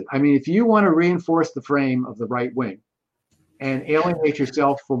reinforce it. If you want to reinforce the frame of the right wing and alienate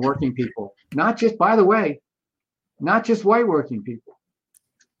yourself from working people, not just white working people,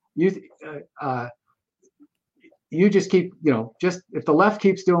 you just keep, if the left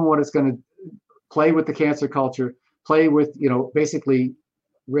keeps doing what it's going to play with the cancer culture, play with, basically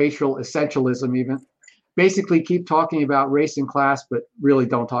racial essentialism, even basically keep talking about race and class, but really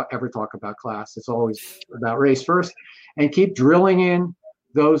don't ever talk about class. It's always about race first, and keep drilling in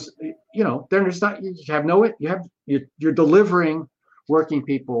those, they're just not, you're delivering working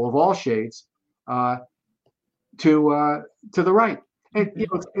people of all shades to the right. And,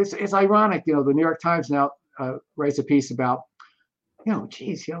 it's ironic, the New York Times now writes a piece about,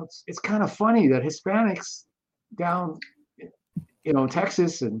 it's kind of funny that Hispanics down, in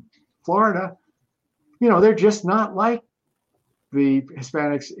Texas and Florida, they're just not like the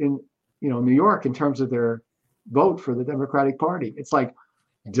Hispanics in, New York in terms of their vote for the Democratic Party. It's like,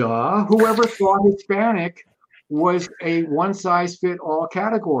 duh, whoever thought Hispanic was a one-size-fit-all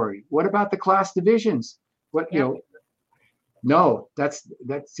category? What about the class divisions? No, that's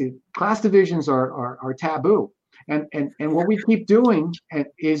it. Class divisions are taboo. And what we keep doing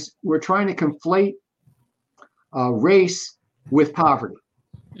is we're trying to conflate race with poverty.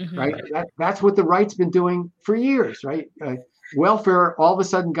 Mm-hmm. Right. That's what the right's been doing for years. Right. Welfare all of a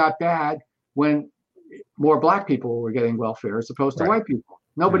sudden got bad when more black people were getting welfare as opposed to white people.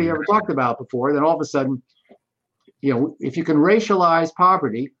 Nobody ever talked about it before. Then all of a sudden, if you can racialize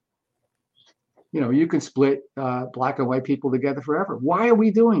poverty, you can split black and white people together forever. Why are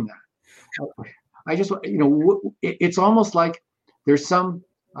we doing that? I just, it's almost like there's some,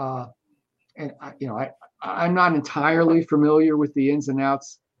 I'm not entirely familiar with the ins and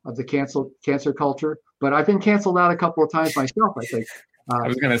outs of the cancer culture, but I've been canceled out a couple of times myself, I think. I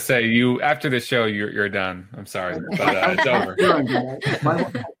was going to say, after the show, you're done. I'm sorry, but it's over.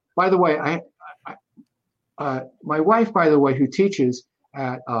 By the way, my wife, who teaches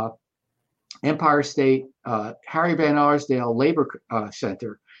at Empire State Harry Van Arsdale Labor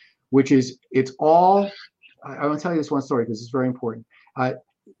Center, which is, it's all, I want to tell you this one story because it's very important.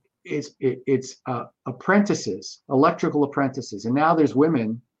 It's apprentices, electrical apprentices, and now there's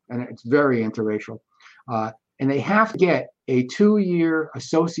women, and it's very interracial, and they have to get a 2-year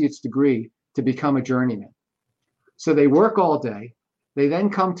associate's degree to become a journeyman. So they work all day, they then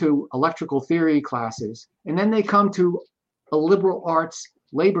come to electrical theory classes, and then they come to a liberal arts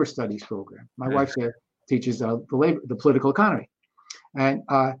labor studies program. My wife teaches the political economy, and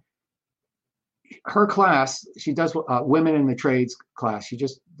her class, she does women in the trades class. She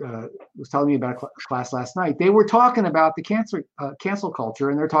just was telling me about a class last night. They were talking about the cancel culture,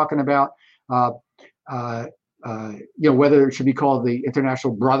 and they're talking about whether it should be called the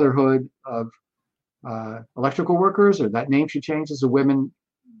International Brotherhood of Electrical Workers, or that name should change. As a women,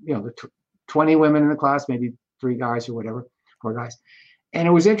 the 20 women in the class, maybe 3 guys or whatever, 4 guys. And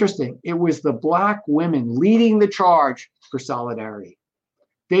it was interesting. It was the Black women leading the charge for solidarity.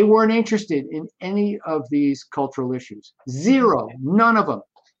 They weren't interested in any of these cultural issues. Zero, none of them.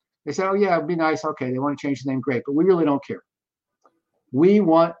 They said, oh yeah, it'd be nice. Okay, they want to change the name, great, but we really don't care. We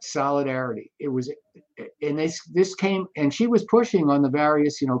want solidarity. It was, and this came, and she was pushing on the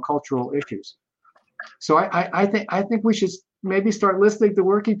various, cultural issues. So I think we should maybe start listening to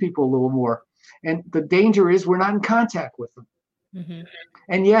working people a little more. And the danger is we're not in contact with them. Mm-hmm.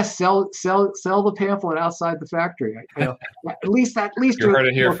 And yes, sell the pamphlet outside the factory. At least you heard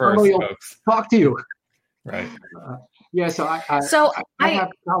it here first, folks. Talk to you. Right. Yeah. So I have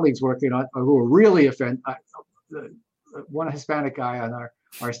colleagues working on who are really offended. One Hispanic guy on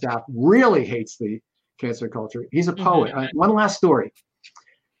our staff really hates the cancer culture. He's a poet. Mm-hmm. One last story.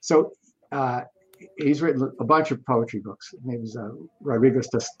 So he's written a bunch of poetry books. His name is Rodriguez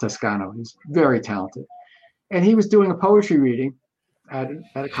Toscano. He's very talented. And he was doing a poetry reading at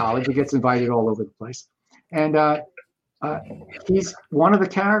a college. He gets invited all over the place. And he's one of the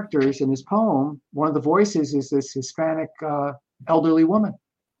characters in his poem. One of the voices is this Hispanic elderly woman.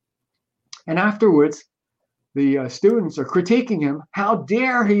 And afterwards, the students are critiquing him. How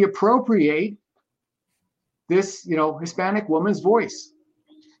dare he appropriate this, Hispanic woman's voice?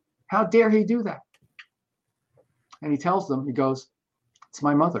 How dare he do that? And he tells them, he goes, it's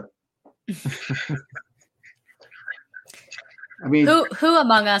my mother. I mean, who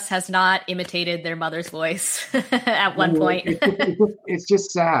among us has not imitated their mother's voice at one point? It's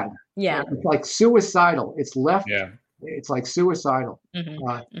just sad. Yeah. It's like suicidal. It's left. Yeah. It's like suicidal. Mm-hmm.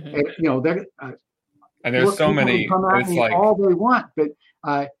 And there's so many. Come at me all they want, but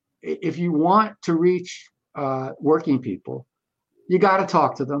if you want to reach working people, you got to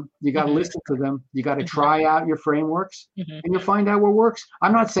talk to them. You got to listen to them. You got to try out your frameworks, and you'll find out what works.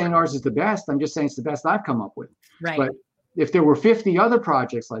 I'm not saying ours is the best. I'm just saying it's the best I've come up with. Right. But if there were 50 other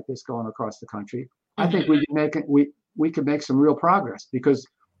projects like this going across the country, I think we could make some real progress, because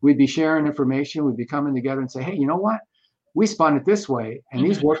we'd be sharing information. We'd be coming together and say, hey, you know what? We spun it this way, and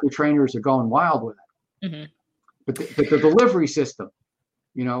these worker trainers are going wild with it. Mm-hmm. But the delivery system,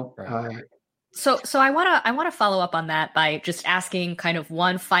 Right. So I want to follow up on that by just asking kind of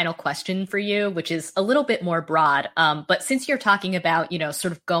one final question for you, which is a little bit more broad. But since you're talking about,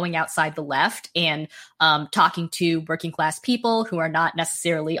 sort of going outside the left and talking to working class people who are not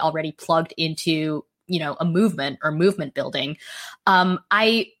necessarily already plugged into, a movement or movement building,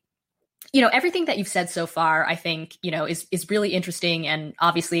 everything that you've said so far, I think, is really interesting. And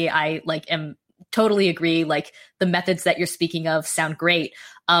obviously I am totally agree. The methods that you're speaking of sound great.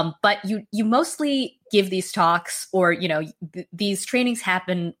 But you mostly give these talks or, these trainings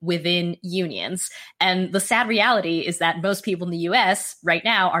happen within unions. And the sad reality is that most people in the US right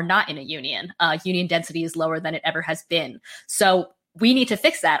now are not in a union. Union density is lower than it ever has been. So we need to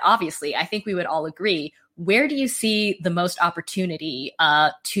fix that. Obviously, I think we would all agree. Where do you see the most opportunity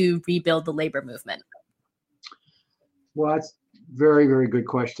to rebuild the labor movement? Well, that's very, very good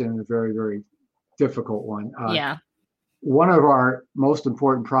question, and a very, very difficult one. One of our most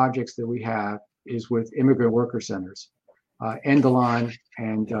important projects that we have is with immigrant worker centers. Endelon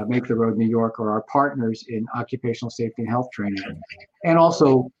and Make the Road New York are our partners in occupational safety and health training. And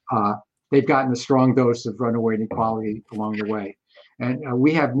also, they've gotten a strong dose of runaway inequality along the way. And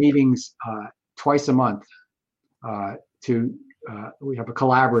we have meetings twice a month we have a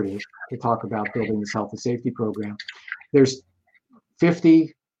collaborative to talk about building this health and safety program. There's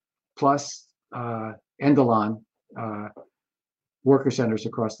 50 plus Endelon worker centers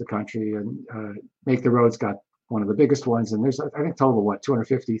across the country, and Make the Road's got one of the biggest ones, and there's I think total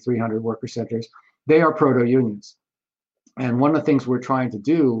 250, 300 worker centers. They are proto-unions, and one of the things we're trying to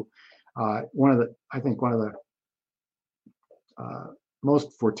do, one of the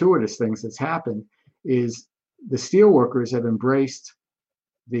most fortuitous things that's happened is the steelworkers have embraced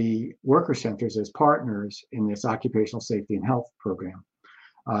the worker centers as partners in this occupational safety and health program.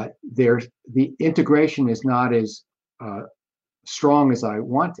 The integration is not as strong as I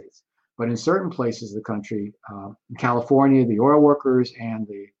wanted, but in certain places of the country, in California, the oil workers and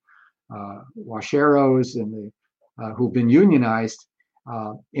the washeros and the who've been unionized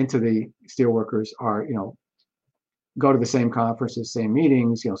into the steelworkers are, go to the same conferences, same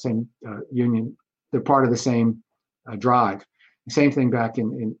meetings, same union. They're part of the same drive. Same thing back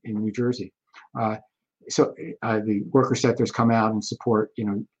in New Jersey. So the worker sectors come out and support,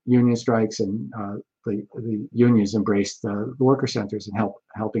 union strikes and the unions embraced the worker centers and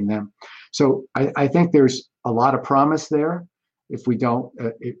helping them. So I think there's a lot of promise there if we don't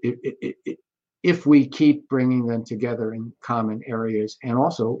if we keep bringing them together in common areas and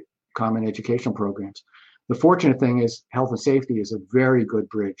also common educational programs. The fortunate thing is health and safety is a very good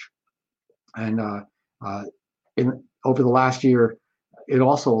bridge, and over the last year, it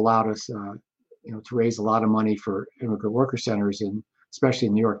also allowed us, to raise a lot of money for immigrant worker centers, especially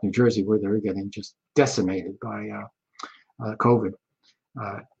in New York, New Jersey, where they're getting just decimated by COVID.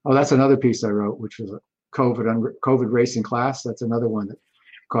 That's another piece I wrote, which was a COVID race and class. That's another one that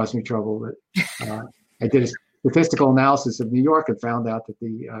caused me trouble. But I did a statistical analysis of New York and found out that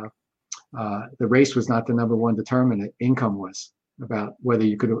the race was not the number one determinant. Income was, about whether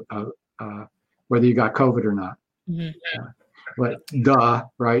you could whether you got COVID or not. Mm-hmm. But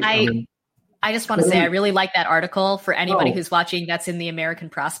right? I just want to say I really like that article. For anybody Oh. who's watching, that's in the American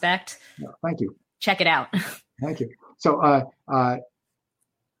Prospect. Thank you. Check it out. Thank you. So I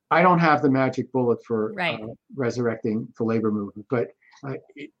don't have the magic bullet for Right. Resurrecting the labor movement, but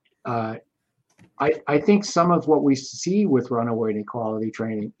I think some of what we see with runaway inequality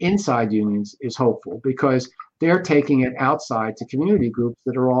training inside unions is hopeful because they're taking it outside to community groups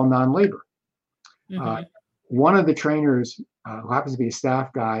that are all non-labor. Mm-hmm. One of the trainers, who happens to be a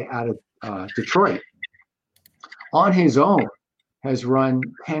staff guy out of Detroit, on his own has run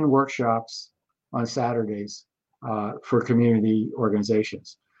 10 workshops on Saturdays for community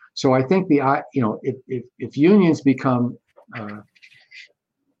organizations. So I think if unions become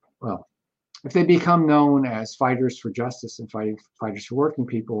if they become known as fighters for justice and fighters for working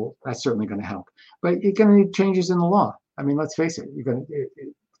people, that's certainly going to help. But you're going to need changes in the law. I mean, let's face it.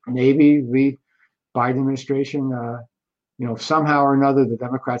 Maybe the Biden administration, somehow or another, the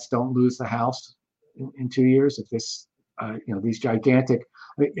Democrats don't lose the House in 2 years. If this, these gigantic,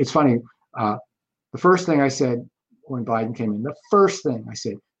 it's funny. The first thing I said when Biden came in, the first thing I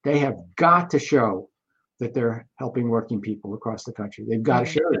said, they have got to show that they're helping working people across the country. They've got to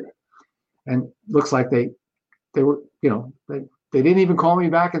show it. And looks like they were, they didn't even call me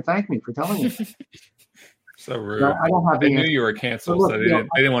back and thank me for telling me. So rude. I don't have They the knew answer. you were canceled, Look, so they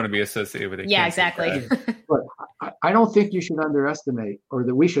didn't want to be associated with it. Yeah, exactly. But I don't think you should underestimate, or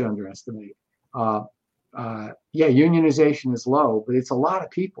that we should underestimate. Unionization is low, but it's a lot of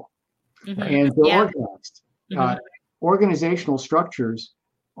people, Mm-hmm. and they're Yeah. organized. Mhm. Organizational structures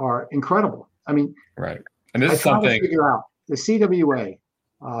are incredible. I mean, Right. And this I is try to something. figure out the CWA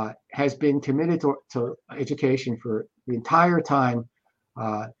has been committed to education for the entire time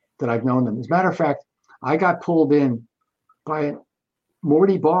that I've known them. As a matter of fact, I got pulled in by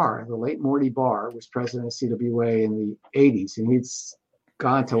Morty Barr. The late Morty Barr was president of CWA in the 80s, and he'd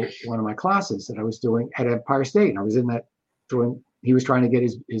gone to one of my classes that I was doing at Empire State. And I was in that he was trying to get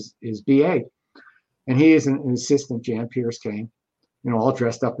his BA. And he is an assistant, Jan Pierce came, all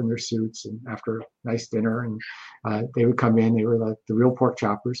dressed up in their suits, and after a nice dinner, and they would come in. They were like the real pork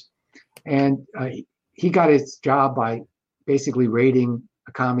choppers, and he got his job by basically raiding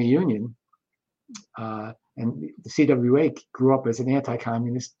a commie union, and the CWA grew up as an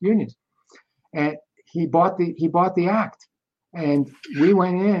anti-communist union, and he bought the act, and we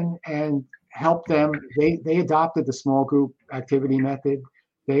went in and helped them. They adopted the small group activity method.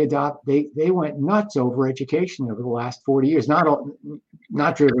 They went nuts over education over the last 40 years.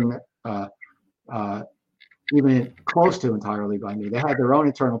 Not driven even close to entirely by me. They had their own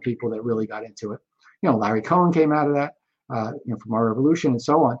internal people that really got into it. Larry Cohen came out of that, from our revolution and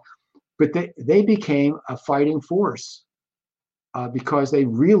so on. But they became a fighting force because they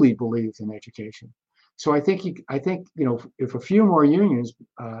really believed in education. So I think if a few more unions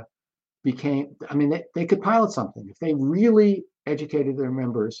they could pilot something if they really educated their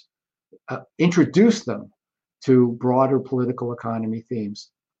members, introduced them to broader political economy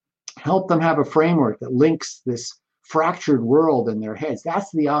themes, help them have a framework that links this fractured world in their heads. That's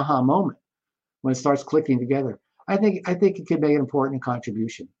the aha moment when it starts clicking together. I think it could make an important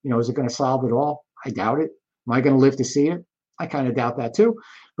contribution. Is it going to solve it all? I doubt it. Am I going to live to see it? I kind of doubt that too.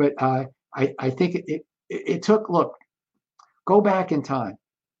 But I think it took. Look, go back in time.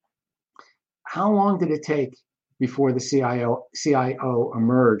 How long did it take before the CIO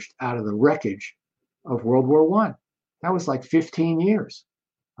emerged out of the wreckage of World War I? That was like 15 years,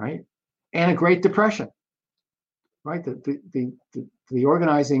 right? And a Great Depression, right? The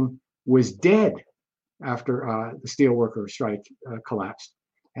organizing was dead after the steelworker strike collapsed,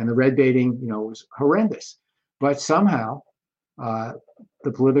 and the red baiting, was horrendous. But somehow,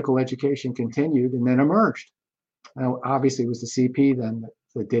 the political education continued and then emerged. Now, obviously, it was the CP then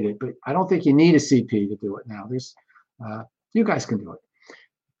that did it, but I don't think you need a CP to do it now. You guys can do it.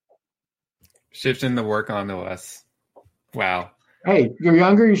 Shifting the work onto us. Wow. Hey, you're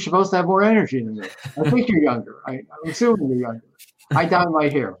younger. You're supposed to have more energy than me. I think you're younger. I'm assuming you're younger. I dye my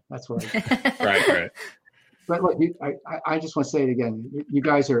hair. That's what I do. Right. But look, I just want to say it again. You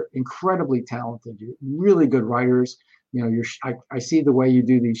guys are incredibly talented. You're really good writers. You know, I see the way you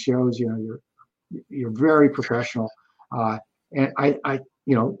do these shows. You know, you're very professional. And I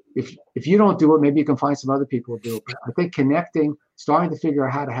you know, if you don't do it, maybe you can find some other people to do it. But I think connecting, starting to figure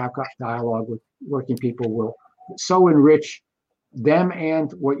out how to have dialogue with working people will so enrich them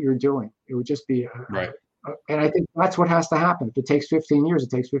and what you're doing. It would just be right. And I think that's what has to happen. If it takes 15 years,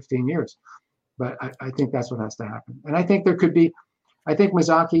 it takes 15 years. But I think that's what has to happen. And I think I think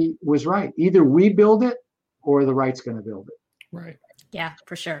Masaaki was right. Either we build it or the right's going to build it. Right. Yeah,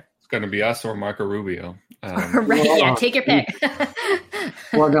 for sure. It's going to be us or Marco Rubio. Right. Yeah, take your pick.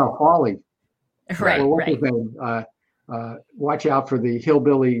 Well, no, Hawley. Right. Well, what's his name? Watch out for the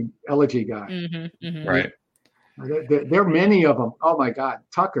hillbilly elegy guy. Mm-hmm, mm-hmm. Right. There are many of them. Oh my God,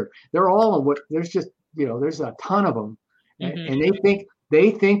 Tucker. They're all in what. There's just there's a ton of them, Mm-hmm. and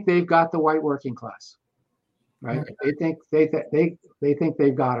they think they've got the white working class, right? They think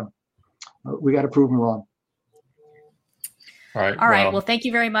they've got them. We got to prove them wrong. All right. All right. Well, thank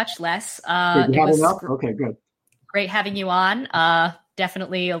you very much, Les. Did you have enough? Okay, good. Great having you on.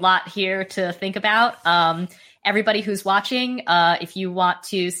 Definitely a lot here to think about. Everybody who's watching, if you want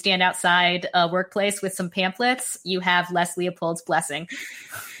to stand outside a workplace with some pamphlets, you have Les Leopold's blessing.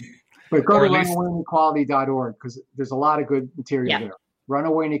 But go to runawaynequality.org because there's a lot of good material there.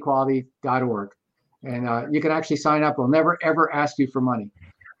 Runawaynequality.org. And you can actually sign up. We'll never, ever ask you for money.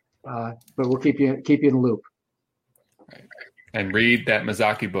 But we'll keep you in the loop. Right. And read that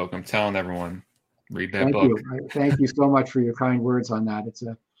Masaaki book. I'm telling everyone, read that book. Thank you so much for your kind words on that.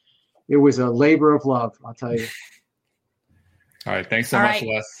 It was a labor of love, I'll tell you. All right. Thanks so much,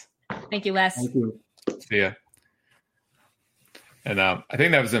 Les. Thank you, Les. Thank you. See ya. And I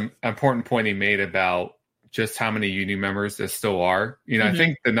think that was an important point he made about just how many union members there still are. Mm-hmm. I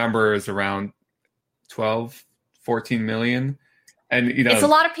think the number is around 12, 14 million. And, it's a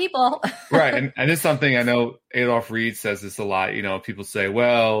lot of people. Right. And it's something I know Adolph Reed says this a lot. People say,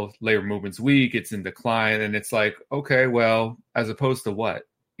 well, labor movement's weak, it's in decline. And it's like, okay, well, as opposed to what?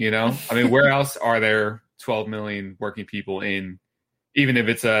 I mean, where else are there 12 million working people in, even if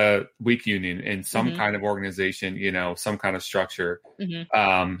it's a weak union, in some mm-hmm. kind of organization, some kind of structure.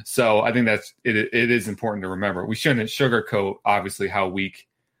 Mm-hmm. So I think it is important to remember. We shouldn't sugarcoat, obviously, how weak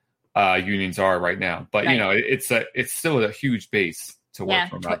unions are right now. But, right. It's still a huge base to work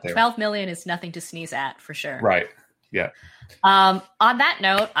from out there. 12 million is nothing to sneeze at, for sure. Right. Yeah. On that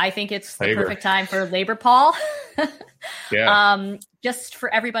note, I think it's the perfect time for Labor Paul. Yeah. Just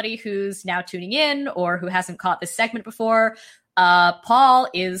for everybody who's now tuning in or who hasn't caught this segment before, Paul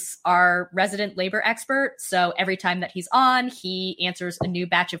is our resident labor expert. So every time that he's on, he answers a new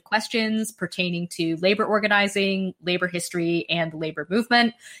batch of questions pertaining to labor organizing, labor history, and the labor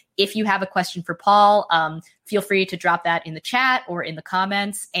movement. If you have a question for Paul, feel free to drop that in the chat or in the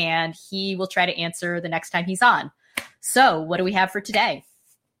comments, and he will try to answer the next time he's on. So what do we have for today?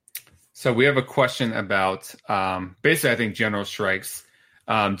 So we have a question about basically, I think, general strikes.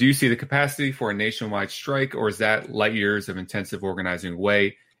 Do you see the capacity for a nationwide strike, or is that light years of intensive organizing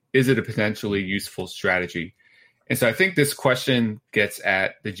away? Is it a potentially useful strategy? And so I think this question gets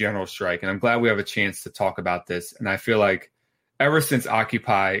at the general strike, and I'm glad we have a chance to talk about this. And I feel like ever since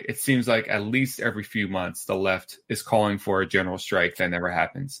Occupy, it seems like at least every few months, the left is calling for a general strike that never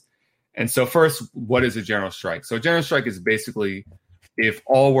happens. And so first, what is a general strike? So a general strike is basically if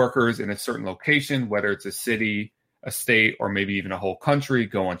all workers in a certain location, whether it's a city, a state, or maybe even a whole country,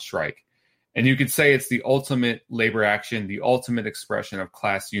 go on strike. And you could say it's the ultimate labor action, the ultimate expression of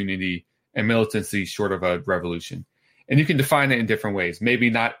class unity and militancy short of a revolution. And you can define it in different ways. Maybe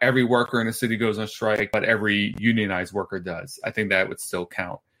not every worker in a city goes on strike, but every unionized worker does. I think that would still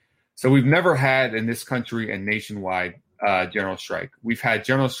count. So we've never had in this country a nationwide general strike. We've had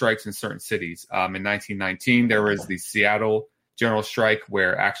general strikes in certain cities. In 1919, there was the Seattle general strike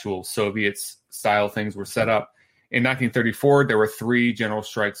where actual Soviet-style things were set up. In 1934, there were 3 general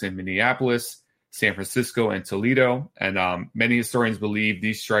strikes in Minneapolis, San Francisco, and Toledo. And many historians believe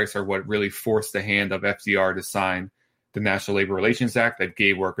these strikes are what really forced the hand of FDR to sign the National Labor Relations Act that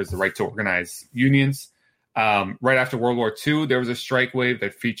gave workers the right to organize unions. Right after World War II, there was a strike wave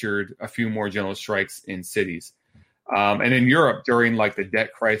that featured a few more general strikes in cities. And in Europe, during the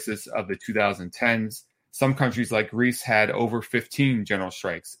debt crisis of the 2010s, some countries like Greece had over 15 general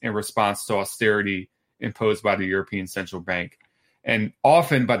strikes in response to austerity imposed by the European Central Bank. And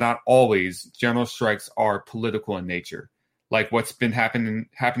often, but not always, general strikes are political in nature. like what's been happening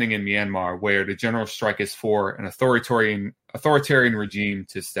in Myanmar, where the general strike is for an authoritarian regime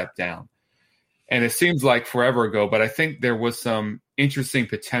to step down. And it seems like forever ago, but I think there was some interesting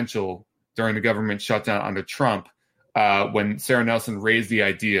potential during the government shutdown under Trump when Sarah Nelson raised the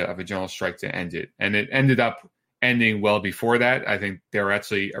idea of a general strike to end it. And it ended up ending well before that. I think there were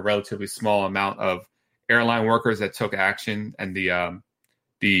actually a relatively small amount of airline workers that took action, and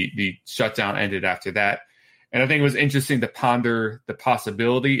the shutdown ended after that. And I think it was interesting to ponder the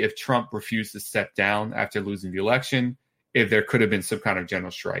possibility, if Trump refused to step down after losing the election, if there could have been some kind of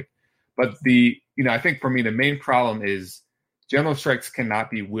general strike. But I think for me, the main problem is general strikes cannot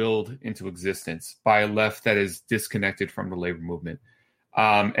be willed into existence by a left that is disconnected from the labor movement.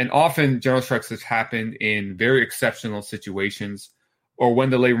 And often general strikes have happened in very exceptional situations, or when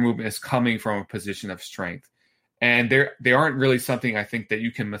the labor movement is coming from a position of strength. And they aren't really something I think that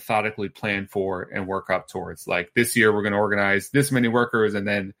you can methodically plan for and work up towards. Like, this year we're going to organize this many workers and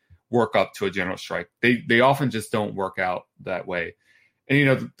then work up to a general strike. They often just don't work out that way.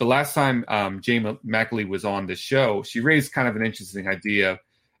 And, the last time Jane McAlee was on the show, she raised kind of an interesting idea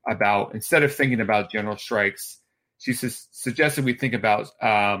about, instead of thinking about general strikes, she suggested we think about,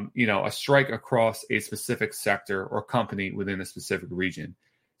 a strike across a specific sector or company within a specific region.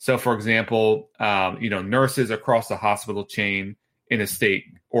 So, for example, nurses across the hospital chain in a state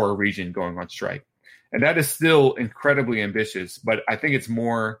or a region going on strike. And that is still incredibly ambitious, but I think it's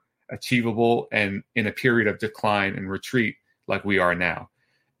more achievable and in a period of decline and retreat like we are now.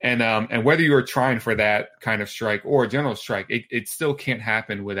 And whether you're trying for that kind of strike or a general strike, it still can't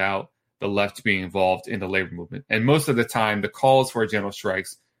happen without the left being involved in the labor movement. And most of the time, the calls for general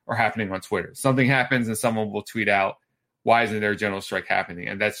strikes are happening on Twitter. Something happens and someone will tweet out, why isn't there a general strike happening?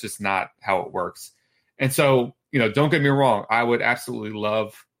 And that's just not how it works. And so, don't get me wrong, I would absolutely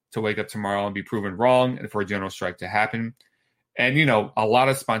love to wake up tomorrow and be proven wrong and for a general strike to happen. And, a lot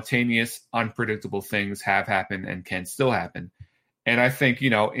of spontaneous, unpredictable things have happened and can still happen. And I think,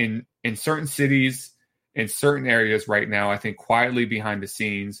 in certain cities, in certain areas right now, I think quietly behind the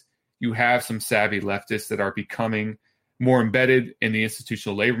scenes, you have some savvy leftists that are becoming more embedded in the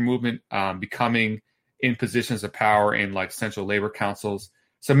institutional labor movement, becoming in positions of power in like central labor councils.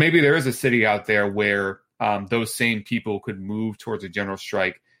 So maybe there is a city out there where those same people could move towards a general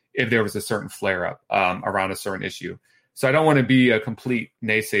strike if there was a certain flare up around a certain issue. So I don't want to be a complete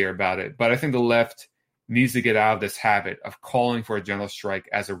naysayer about it, but I think the left needs to get out of this habit of calling for a general strike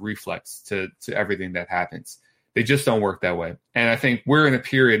as a reflex to everything that happens. They just don't work that way. And I think we're in a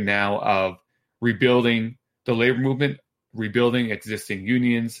period now of rebuilding the labor movement, rebuilding existing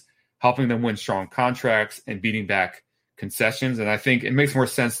unions, helping them win strong contracts, and beating back concessions. And I think it makes more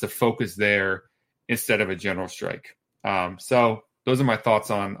sense to focus there instead of a general strike. So those are my thoughts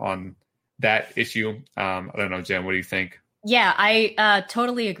on that issue. I don't know, Jen, what do you think? Yeah, I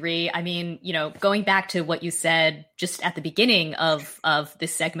totally agree. I mean, going back to what you said just at the beginning of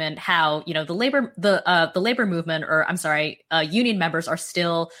this segment, how, the labor movement, or I'm sorry, union members are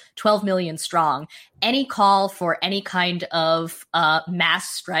still 12 million strong. Any call for any kind of mass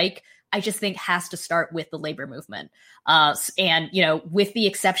strike, I just think has to start with the labor movement. And, with the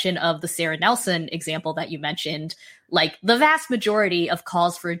exception of the Sarah Nelson example that you mentioned, like the vast majority of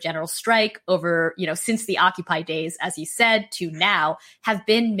calls for a general strike over, since the Occupy days, as you said, to now have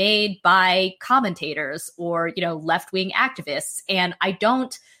been made by commentators or, left-wing activists. And I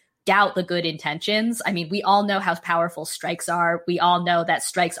don't doubt the good intentions. I mean, we all know how powerful strikes are. We all know that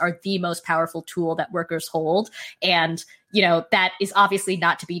strikes are the most powerful tool that workers hold. And, that is obviously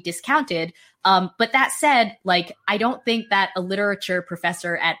not to be discounted. But that said, I don't think that a literature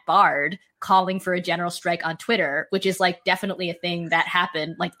professor at Bard calling for a general strike on Twitter, which is definitely a thing that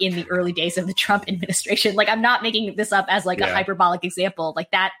happened in the early days of the Trump administration. I'm not making this up as a hyperbolic example.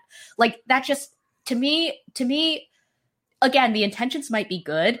 That just to me, again, the intentions might be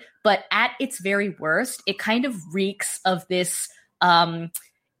good, but at its very worst, it kind of reeks of this,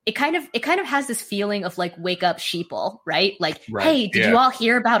 it kind of has this feeling of wake up sheeple, right? Right. Hey, did you all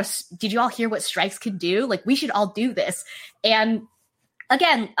hear what strikes can do? We should all do this. And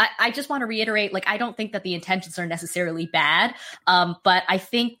again, I just want to reiterate, I don't think that the intentions are necessarily bad. But I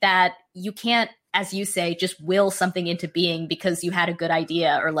think that you can't, as you say, just will something into being because you had a good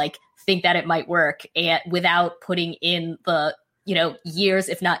idea or think that it might work, and without putting in the, years,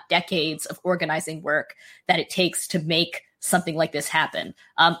 if not decades of organizing work that it takes to make something like this happen.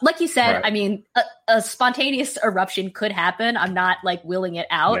 Like you said, right. I mean, a spontaneous eruption could happen. I'm not willing it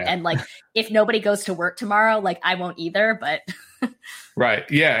out. Yeah. And if nobody goes to work tomorrow, I won't either, but. Right.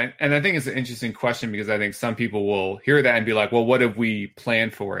 Yeah. And I think it's an interesting question because I think some people will hear that and be like, well, what if we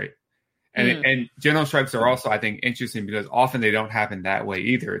plan for it? And general strikes are also, I think, interesting because often they don't happen that way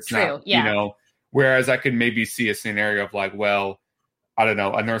either. It's True, not, you know, whereas I could maybe see a scenario of like, well, I don't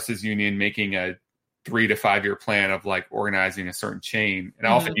know, a nurses union making a 3 to 5 year plan of like organizing a certain chain. And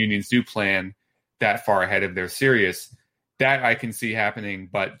often unions do plan that far ahead if they're serious. That I can see happening.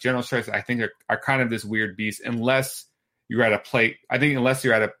 But general strikes, I think, are kind of this weird beast unless you're at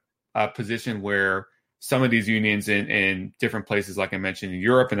a position where some of these unions in different places, like I mentioned, in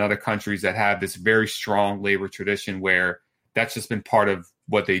Europe and other countries that have this very strong labor tradition where that's just been part of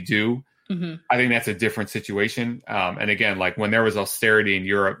what they do. I think that's a different situation. And again, like when there was austerity in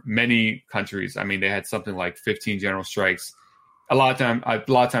Europe, many countries, I mean, they had something like 15 general strikes. A lot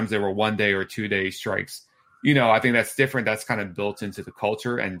of times they were 1 day or 2 day strikes. You know, I think that's different. That's kind of built into the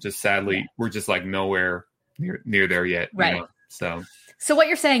culture. And just sadly, we're just like nowhere near there yet. Right. You know? So what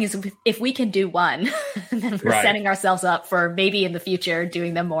you're saying is if we can do one, then we're setting ourselves up for maybe in the future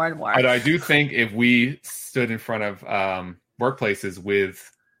doing them more and more. I do think if we stood in front of workplaces with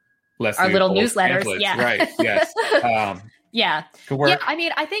Leslie our little newsletters, pamphlets, right? Yes, yeah.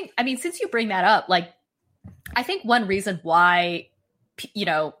 I mean, since you bring that up, like, I think one reason why, you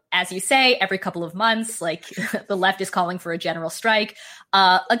know, as you say, every couple of months, like the left is calling for a general strike.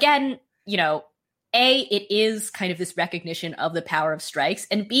 Again, you know, A, it is kind of this recognition of the power of strikes,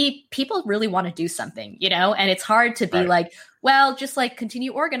 and B, people really want to do something, you know, and it's hard to be like, well, just like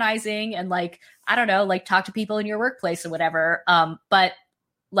continue organizing and like, I don't know, like talk to people in your workplace or whatever. But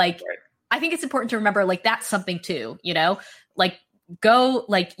like, I think it's important to remember, like, that's something too, you know, like go,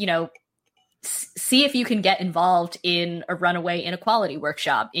 like, you know, see if you can get involved in a runaway inequality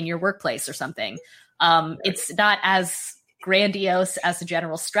workshop in your workplace or something. It's not as grandiose as a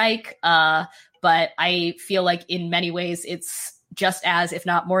general strike, but I feel like in many ways it's just as, if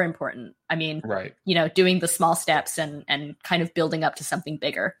not more important. I mean, you know, doing the small steps and kind of building up to something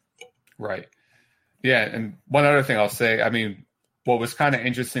bigger. Right. Yeah. And one other thing I'll say, I mean, what was kind of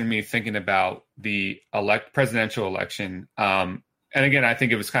interesting to me thinking about the presidential election, and again, I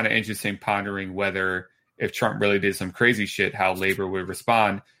think it was kind of interesting pondering whether if Trump really did some crazy shit, how labor would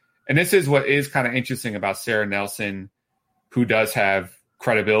respond. And this is what is kind of interesting about Sarah Nelson, who does have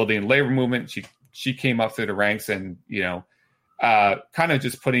credibility in labor movement. She came up through the ranks and, you know, kind of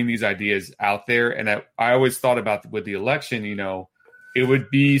just putting these ideas out there. And I always thought about with the election, you know, it would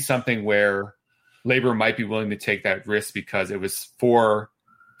be something where labor might be willing to take that risk because it was for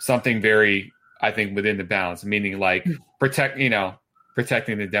something very, I think, within the balance, meaning like protecting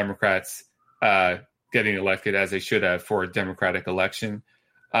the Democrats getting elected as they should have for a Democratic election.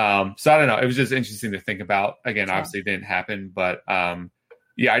 So I don't know. It was just interesting to think about. Again, obviously it didn't happen, but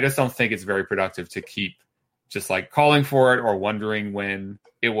yeah, I just don't think it's very productive to keep just like calling for it or wondering when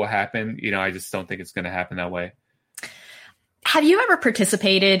it will happen. You know, I just don't think it's going to happen that way. Have you ever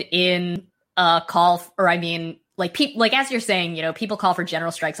participated in a call, or I mean, like people, like as you're saying, you know, people call for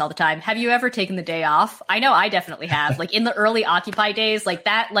general strikes all the time. Have you ever taken the day off? I know I definitely have. Like in the early Occupy days, like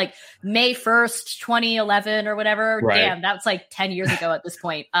that, like May 1st, 2011 or whatever. Right. Damn, that's like 10 years ago at this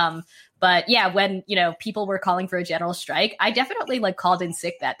point. But yeah, when, you know, people were calling for a general strike, I definitely like called in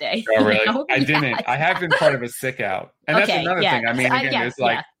sick that day. Oh, really? You know? I didn't. I have been part of a sick out. And that's another thing. I mean, again, there's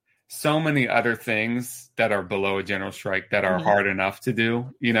like so many other things that are below a general strike that are hard enough to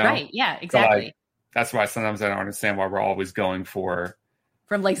do, you know? Right. Yeah, exactly. So, like, that's why sometimes I don't understand why we're always going for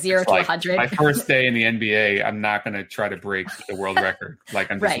from like 0 to 100. My first day in the NBA, I'm not going to try to break the world record. Like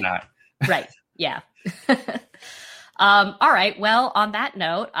I'm just not. Right. Yeah. All right. Well, on that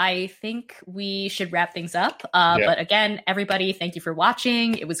note, I think we should wrap things up. But again, everybody, thank you for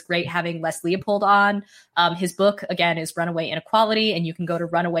watching. It was great having Les Leopold on. His book, again, is Runaway Inequality, and you can go to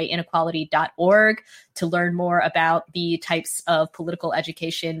runawayinequality.org to learn more about the types of political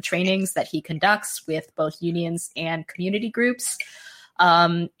education trainings that he conducts with both unions and community groups.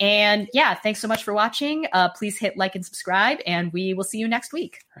 And yeah, thanks so much for watching. Please hit like and subscribe, and we will see you next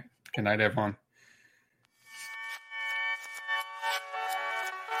week. All right. Good night, everyone.